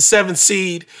favored as the 7th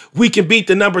seed, we can beat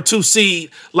the number 2 seed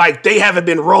like they haven't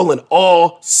been rolling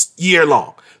all year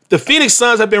long. The Phoenix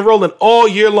Suns have been rolling all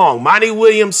year long. Monty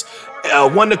Williams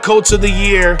won the Coach of the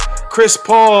Year. Chris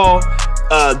Paul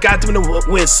got them to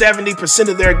win 70%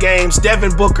 of their games.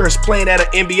 Devin Booker is playing at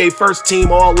an NBA first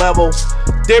team all levels.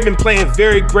 They've been playing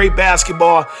very great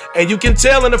basketball, and you can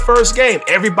tell in the first game,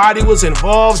 everybody was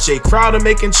involved. Jay Crowder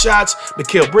making shots,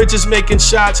 Mikal Bridges making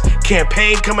shots,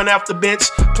 Campaign coming off the bench,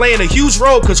 playing a huge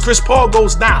role because Chris Paul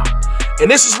goes down. And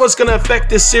this is what's going to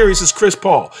affect this series is Chris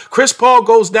Paul. Chris Paul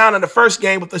goes down in the first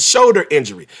game with a shoulder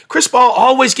injury. Chris Paul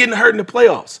always getting hurt in the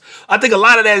playoffs. I think a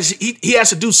lot of that is he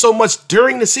has to do so much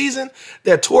during the season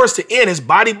that towards the end, his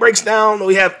body breaks down.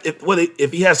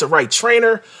 If he has the right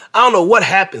trainer, I don't know what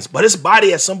happens, but his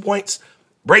body at some points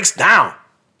breaks down.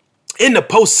 In the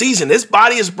postseason, his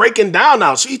body is breaking down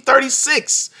now. So he's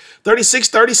 36,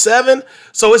 37.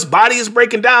 So his body is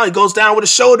breaking down. He goes down with a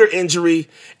shoulder injury.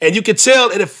 And you can tell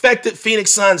it affected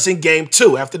Phoenix Suns in game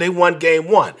 2 after they won game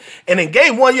 1. And in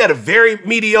game 1, you had a very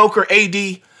mediocre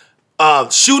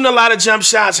AD shooting a lot of jump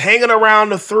shots, hanging around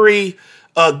the 3.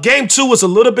 Game 2 was a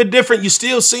little bit different. You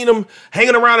still seen him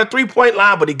hanging around the 3-point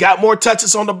line, but he got more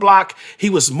touches on the block. He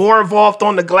was more involved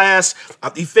on the glass.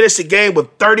 He finished the game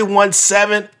with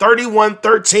 31-7,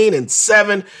 31-13, and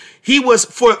 7. He was,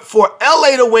 for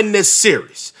LA to win this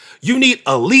series, you need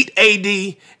elite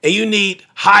AD and you need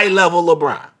high-level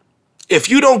LeBron. If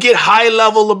you don't get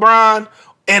high-level LeBron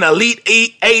and elite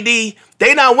AD,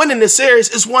 they not winning this series.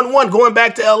 It's 1-1 going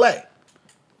back to LA.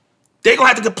 They're going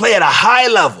to have to play at a high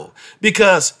level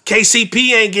because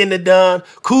KCP ain't getting it done.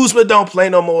 Kuzma don't play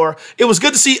no more. It was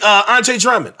good to see Andre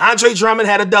Drummond. Andre Drummond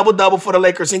had a double-double for the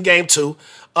Lakers in game 2.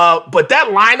 But that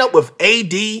lineup with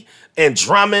AD and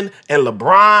Drummond and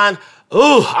LeBron,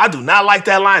 I do not like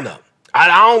that lineup. I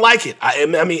don't like it. I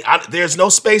mean, there's no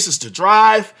spaces to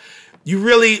drive. You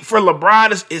really, for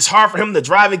LeBron, it's hard for him to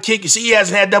drive and kick. You see, he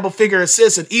hasn't had double-figure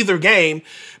assists in either game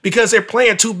because they're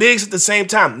playing two bigs at the same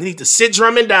time. They need to sit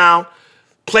Drummond down,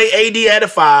 play AD at a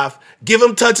 5, give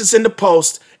him touches in the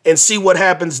post, and see what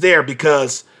happens there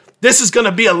because this is going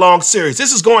to be a long series.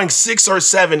 This is going 6 or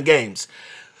 7 games.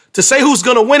 To say who's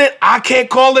going to win it, I can't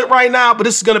call it right now, but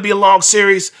this is going to be a long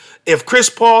series. If Chris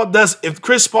Paul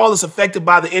is affected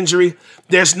by the injury,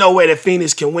 there's no way that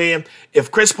Phoenix can win.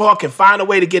 If Chris Paul can find a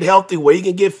way to get healthy where he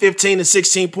can get 15 to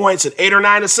 16 points and 8 or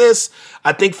 9 assists,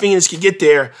 I think Phoenix can get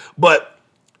there. But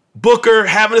Booker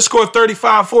having to score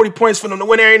 35, 40 points for them to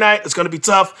win every night, it's going to be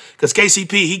tough because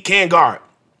KCP, he can guard.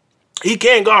 He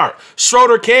can guard.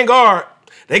 Schroeder can guard.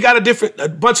 They got a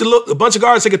bunch of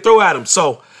guards they can throw at him.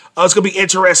 So it's going to be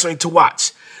interesting to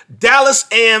watch. Dallas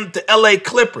and the LA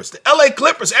Clippers. The LA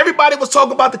Clippers, everybody was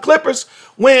talking about the Clippers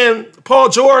when Paul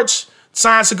George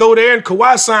signs to go there and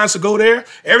Kawhi signs to go there.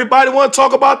 Everybody want to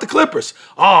talk about the Clippers.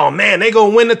 Oh, man, they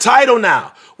going to win the title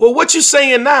now. Well, what you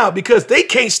saying now? Because they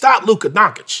can't stop Luka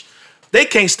Doncic. They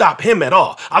can't stop him at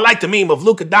all. I like the meme of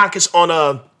Luka Doncic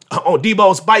on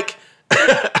Debo's bike.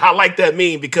 I like that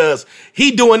meme because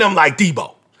he doing them like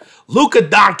Debo. Luka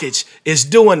Doncic is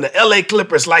doing the LA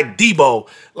Clippers like Debo.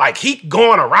 Like he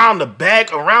going around the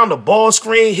back, around the ball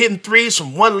screen, hitting threes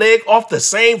from one leg off the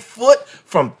same foot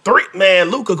from 3.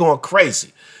 Man, Luka going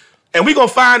crazy. And we're going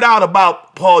to find out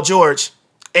about Paul George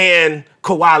and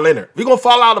Kawhi Leonard. We're going to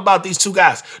find out about these two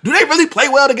guys. Do they really play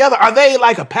well together? Are they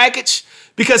like a package?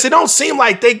 Because it don't seem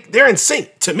like they're in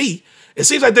sync to me. It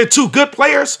seems like they're two good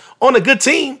players on a good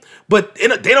team, but they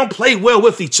don't play well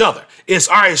with each other. It's,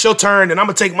 all right, it's your turn, and I'm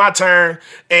going to take my turn,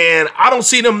 and I don't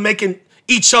see them making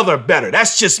each other better.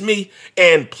 That's just me.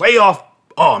 And playoff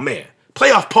Paul,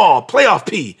 playoff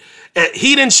P,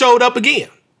 he didn't showed up again.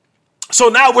 So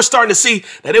now we're starting to see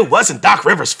that it wasn't Doc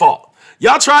Rivers' fault.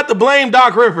 Y'all tried to blame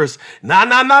Doc Rivers. Nah.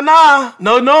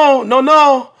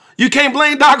 No. You can't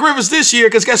blame Doc Rivers this year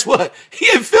because guess what? He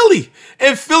in Philly.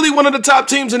 And Philly, one of the top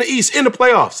teams in the East in the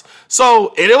playoffs.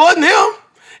 So it wasn't him.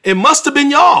 It must have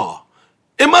been y'all.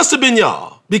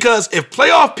 Because if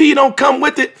playoff P don't come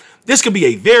with it, this could be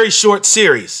a very short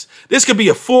series. This could be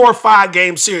a 4 or 5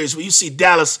 game series where you see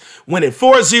Dallas winning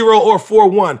 4-0 or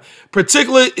 4-1,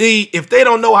 particularly if they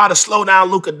don't know how to slow down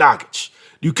Luka Doncic.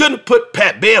 You couldn't put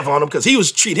Pat Bev on him because he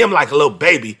was treat him like a little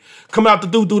baby. Coming out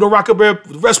do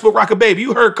the Westbrook Rocker Baby.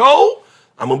 You heard Cole?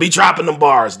 I'm going to be dropping them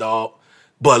bars, dog.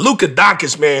 But Luka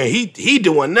Doncic, man, he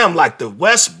doing them like the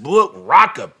Westbrook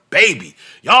Rocker Baby.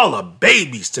 Y'all are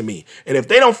babies to me. And if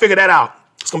they don't figure that out,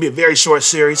 it's going to be a very short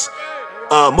series.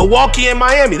 Milwaukee and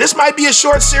Miami. This might be a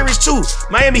short series too.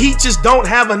 Miami Heat just don't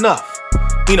have enough.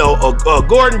 You know,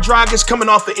 Gordon Dragic coming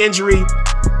off an injury.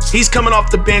 He's coming off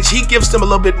the bench. He gives them a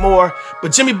little bit more.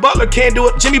 But Jimmy Butler can't do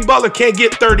it. Jimmy Butler can't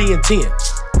get 30 and 10.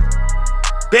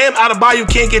 Bam Adebayo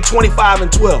can't get 25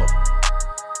 and 12.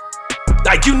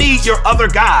 Like, you need your other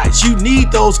guys. You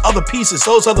need those other pieces,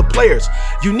 those other players.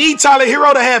 You need Tyler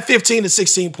Hero to have 15 to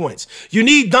 16 points. You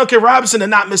need Duncan Robinson to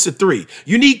not miss a 3.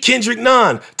 You need Kendrick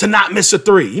Nunn to not miss a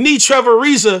 3. You need Trevor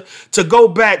Ariza to go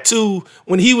back to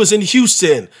when he was in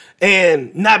Houston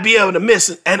and not be able to miss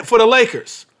it, and for the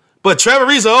Lakers. But Trevor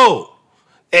Ariza old.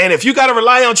 And if you got to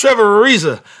rely on Trevor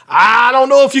Ariza, I don't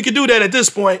know if you can do that at this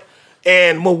point.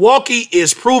 And Milwaukee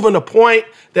is proving a point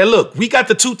that, look, we got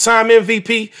the 2-time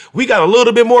MVP. We got a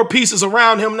little bit more pieces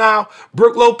around him now.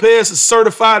 Brook Lopez is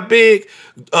certified big.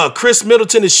 Chris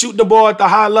Middleton is shooting the ball at the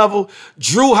high level.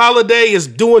 Drew Holiday is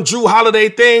doing Drew Holiday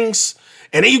things.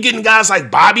 And then you getting guys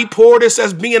like Bobby Portis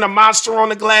as being a monster on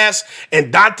the glass,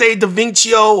 and Dante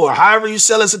DaVincio, or however you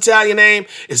sell his Italian name,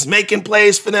 is making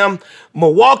plays for them.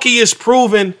 Milwaukee is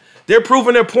proving their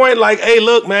point like, hey,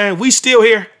 look, man, we still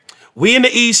here. We in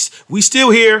the East. We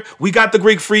still here. We got the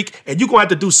Greek Freak, and you're going to have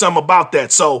to do something about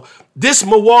that. So this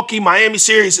Milwaukee-Miami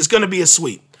series is going to be a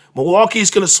sweep. Milwaukee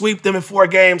is going to sweep them in 4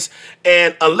 games,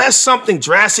 and unless something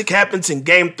drastic happens in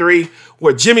Game 3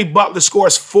 where Jimmy Butler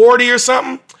scores 40 or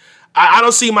something, I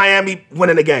don't see Miami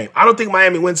winning the game. I don't think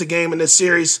Miami wins a game in this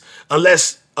series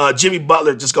unless Jimmy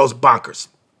Butler just goes bonkers.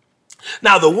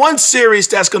 Now, the one series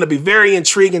that's going to be very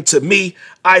intriguing to me,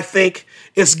 I think,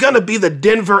 is going to be the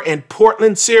Denver and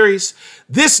Portland series.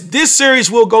 This series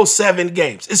will go 7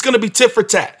 games. It's going to be tit for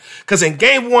tat. Because in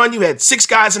Game 1, you had 6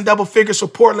 guys in double figures for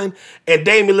Portland, and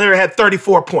Damian Lillard had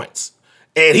 34 points.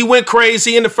 And he went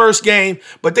crazy in the first game,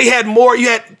 but they had more.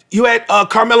 You had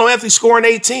Carmelo Anthony scoring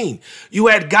 18. You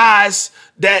had guys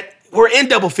that were in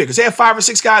double figures. They had 5 or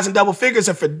 6 guys in double figures.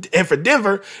 And for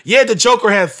Denver, yeah, the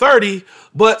Joker had 30,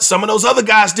 but some of those other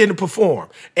guys didn't perform.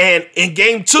 And in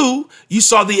Game 2, you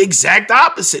saw the exact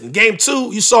opposite. In Game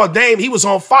 2, you saw Dame. He was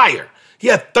on fire. He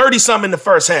had 30-something in the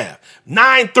first half,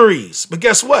 9 threes. But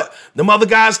guess what? Them other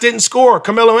guys didn't score.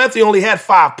 Carmelo Anthony only had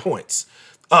 5 points.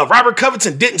 Robert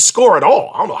Covington didn't score at all.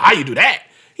 I don't know how you do that.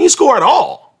 He didn't score at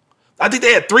all. I think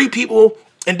they had 3 people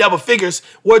in double figures,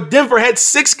 where Denver had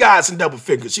 6 guys in double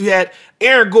figures. You had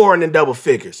Aaron Gordon in double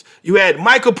figures. You had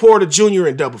Michael Porter Jr.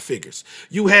 in double figures.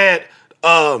 You had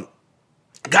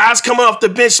guys coming off the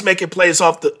bench making plays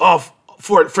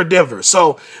for Denver.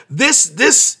 So this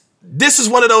is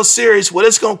one of those series where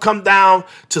it's going to come down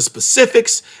to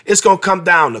specifics. It's going to come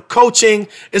down to coaching.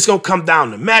 It's going to come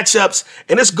down to matchups.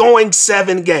 And it's going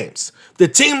 7 games. The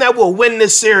team that will win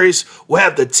this series will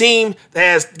have the team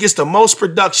that gets the most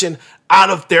production out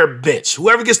of their bench.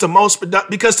 Whoever gets the most production,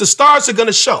 because the stars are going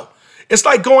to show. It's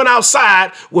like going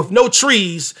outside with no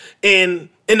trees in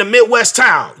the Midwest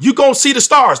town. You're going to see the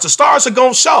stars. The stars are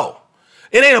going to show.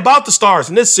 It ain't about the stars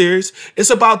in this series. It's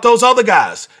about those other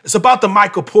guys. It's about the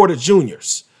Michael Porter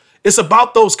Jr.'s. It's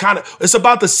about it's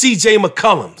about the C.J.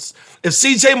 McCollums. If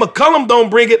C.J. McCollum don't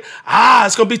bring it,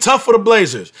 it's going to be tough for the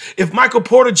Blazers. If Michael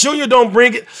Porter Jr. don't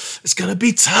bring it, it's going to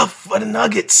be tough for the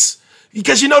Nuggets.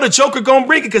 Because you know the Joker going to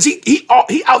bring it because he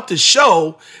out to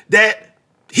show that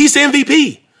he's the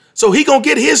MVP. So he going to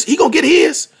get his. He going to get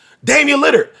his. Damian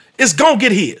Lillard is going to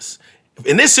get his.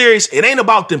 In this series, it ain't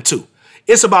about them two.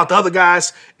 It's about the other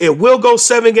guys. It will go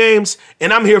 7 games,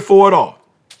 and I'm here for it all.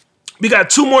 We got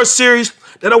 2 more series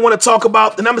that I want to talk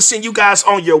about, then I'm going to send you guys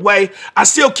on your way. I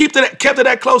still kept it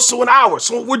that close to an hour,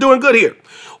 so we're doing good here.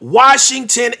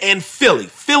 Washington and Philly.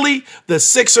 Philly, the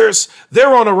Sixers,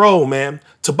 they're on a roll, man.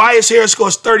 Tobias Harris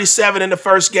scores 37 in the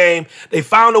first game. They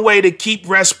found a way to keep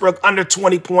Westbrook under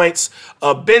 20 points.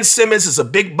 Ben Simmons is a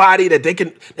big body that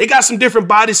they got some different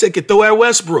bodies that can throw at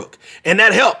Westbrook, and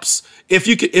that helps. If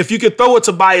you could throw a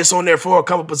Tobias on there for a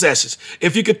couple possessions,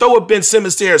 if you could throw a Ben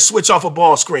Simmons there and switch off a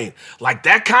ball screen, like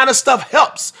that kind of stuff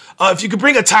helps. If you could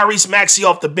bring a Tyrese Maxey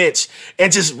off the bench and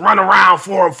just run around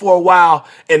for him for a while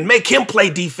and make him play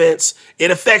defense,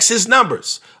 it affects his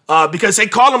numbers. Because they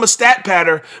call him a stat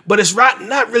padder, but it's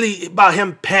not really about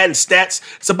him padding stats.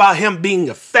 It's about him being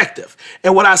effective.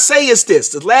 And what I say is this.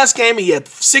 The last game, he had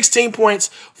 16 points,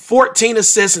 14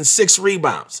 assists and 6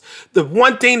 rebounds. The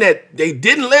one thing that they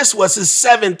didn't list was his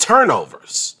 7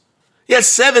 turnovers. He had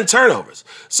 7 turnovers.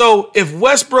 So if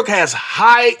Westbrook has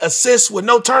high assists with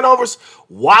no turnovers,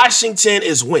 Washington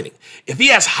is winning. If he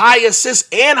has high assists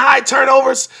and high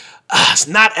turnovers, it's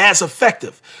not as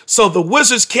effective. So the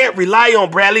Wizards can't rely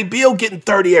on Bradley Beal getting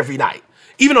 30 every night.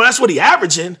 Even though that's what he's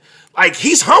averaging, like,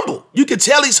 he's humble. You can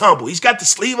tell he's humble. He's got the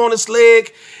sleeve on his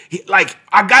leg.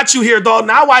 I got you here, dog.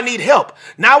 Now I need help.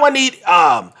 Now I need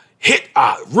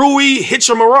Rui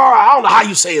Hachimura. I don't know how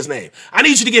you say his name. I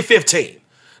need you to get 15.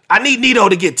 I need Nito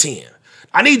to get 10.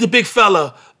 I need the big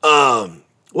fella,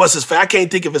 what's his face? I can't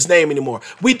think of his name anymore.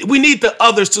 We need the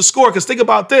others to score, because think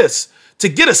about this. To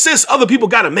get assists, other people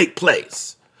got to make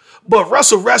plays. But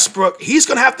Russell Westbrook, he's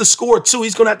going to have to score too.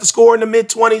 He's going to have to score in the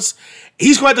mid-20s.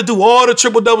 He's going to have to do all the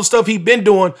triple-double stuff he's been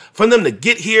doing for them to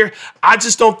get here. I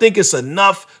just don't think it's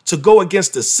enough to go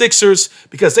against the Sixers,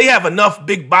 because they have enough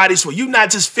big bodies where you're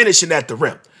not just finishing at the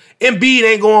rim. Embiid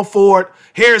ain't going for it.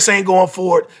 Harris ain't going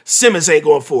for it. Simmons ain't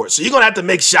going for it. So you're going to have to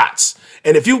make shots.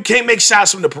 And if you can't make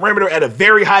shots from the perimeter at a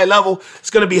very high level,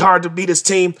 it's going to be hard to beat this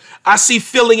team. I see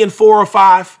Philly in 4 or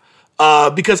 5.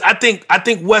 Because I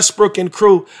think Westbrook and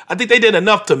crew, I think they did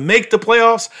enough to make the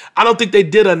playoffs. I don't think they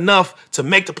did enough to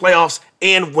make the playoffs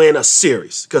and win a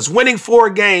series. Because winning 4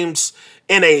 games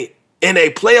in a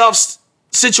playoffs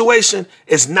situation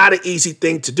is not an easy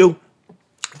thing to do.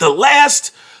 The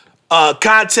last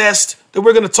contest that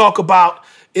we're going to talk about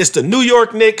is the New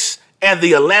York Knicks and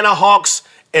the Atlanta Hawks,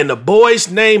 and the boy's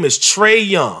name is Trae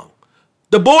Young.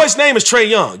 The boy's name is Trae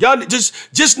Young. Y'all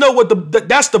just know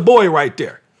that's the boy right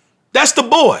there. That's the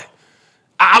boy.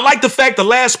 I like the fact the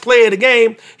last play of the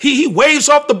game, he waves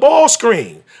off the ball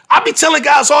screen. I be telling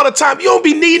guys all the time, you don't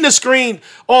be needing a screen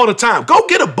all the time. Go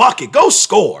get a bucket. Go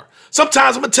score.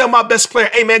 Sometimes I'm going to tell my best player,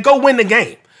 hey, man, go win the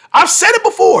game. I've said it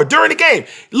before during the game.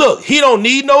 Look, he don't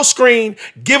need no screen.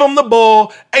 Give him the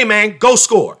ball. Hey, man, go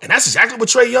score. And that's exactly what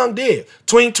Trae Young did.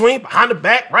 Tween, behind the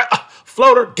back, right?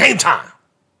 Floater, game time.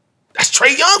 That's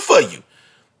Trae Young for you.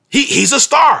 He's a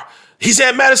star. He's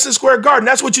at Madison Square Garden.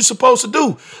 That's what you're supposed to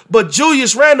do. But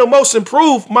Julius Randle, most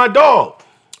improved, my dog.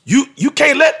 You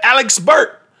can't let Alex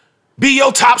Burke be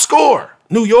your top scorer,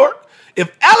 New York.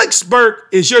 If Alex Burke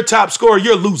is your top scorer,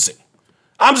 you're losing.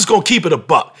 I'm just going to keep it a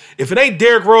buck. If it ain't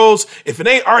Derrick Rose, if it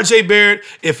ain't RJ Barrett,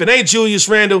 if it ain't Julius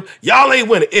Randle, y'all ain't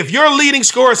winning. If your leading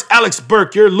scorer is Alex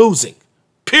Burke, you're losing.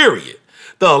 Period.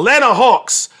 The Atlanta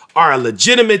Hawks are a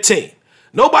legitimate team.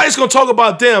 Nobody's going to talk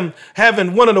about them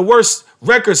having one of the worst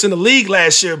records in the league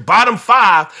last year, bottom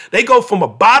 5. They go from a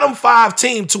bottom 5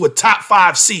 team to a top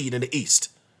 5 seed in the East.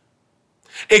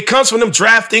 It comes from them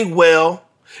drafting well.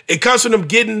 It comes from them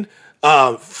getting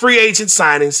free agent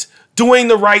signings, doing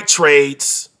the right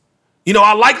trades. You know,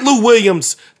 I like Lou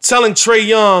Williams telling Trae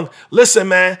Young, listen,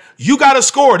 man, you got to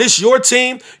score. This is your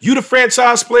team. You the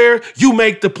franchise player. You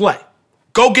make the play.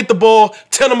 Go get the ball.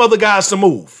 Tell them other guys to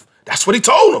move. That's what he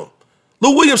told him.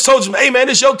 Lou Williams told him, hey, man,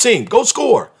 this is your team. Go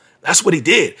score. That's what he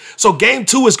did. So game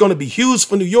 2 is going to be huge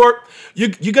for New York. You're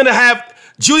going to have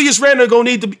Julius Randle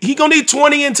going to need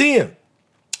 20 and 10,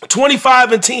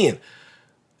 25 and 10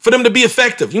 for them to be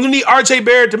effective. You're going to need RJ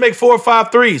Barrett to make 4 or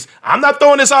 5 threes. I'm not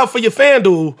throwing this out for your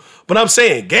FanDuel, but I'm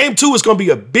saying game 2 is going to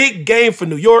be a big game for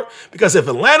New York, because if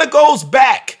Atlanta goes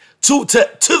back to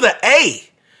the A,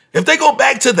 if they go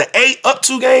back to the A up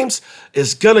 2 games,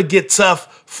 it's going to get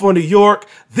tough for New York.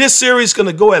 This series is going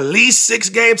to go at least 6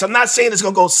 games. I'm not saying it's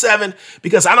going to go 7,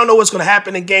 because I don't know what's going to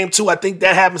happen in game 2. I think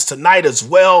that happens tonight as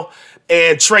well.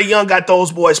 And Trae Young got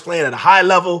those boys playing at a high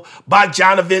level.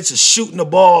 Bogdanovic is shooting the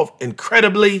ball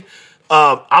incredibly.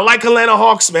 I like Atlanta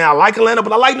Hawks, man. I like Atlanta,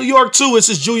 but I like New York too. This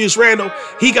is Julius Randle.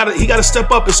 He gotta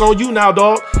step up. It's on you now,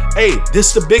 dog. Hey,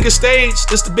 this is the biggest stage.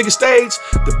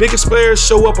 The biggest players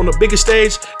show up on the biggest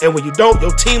stage, and when you don't,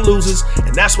 your team loses,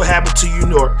 and that's what happened to you,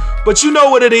 New York. But you know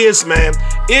what it is, man.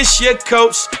 It's your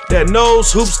coach that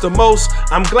knows hoops the most.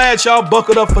 I'm glad y'all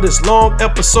buckled up for this long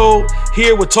episode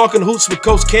here. We're talking hoops with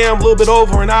Coach Cam, a little bit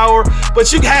over an hour,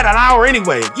 but you had an hour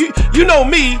anyway. You know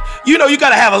me. You know you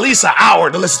gotta have at least an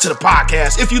hour to listen to the podcast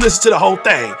if you listen to the whole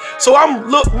thing. So I'm a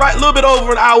little bit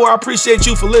over an hour. I appreciate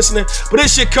you for listening. But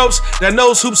it's your coach that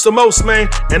knows hoops the most, man.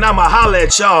 And I'ma holler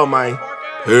at y'all, man.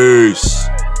 Peace.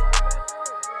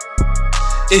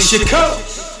 It's your coach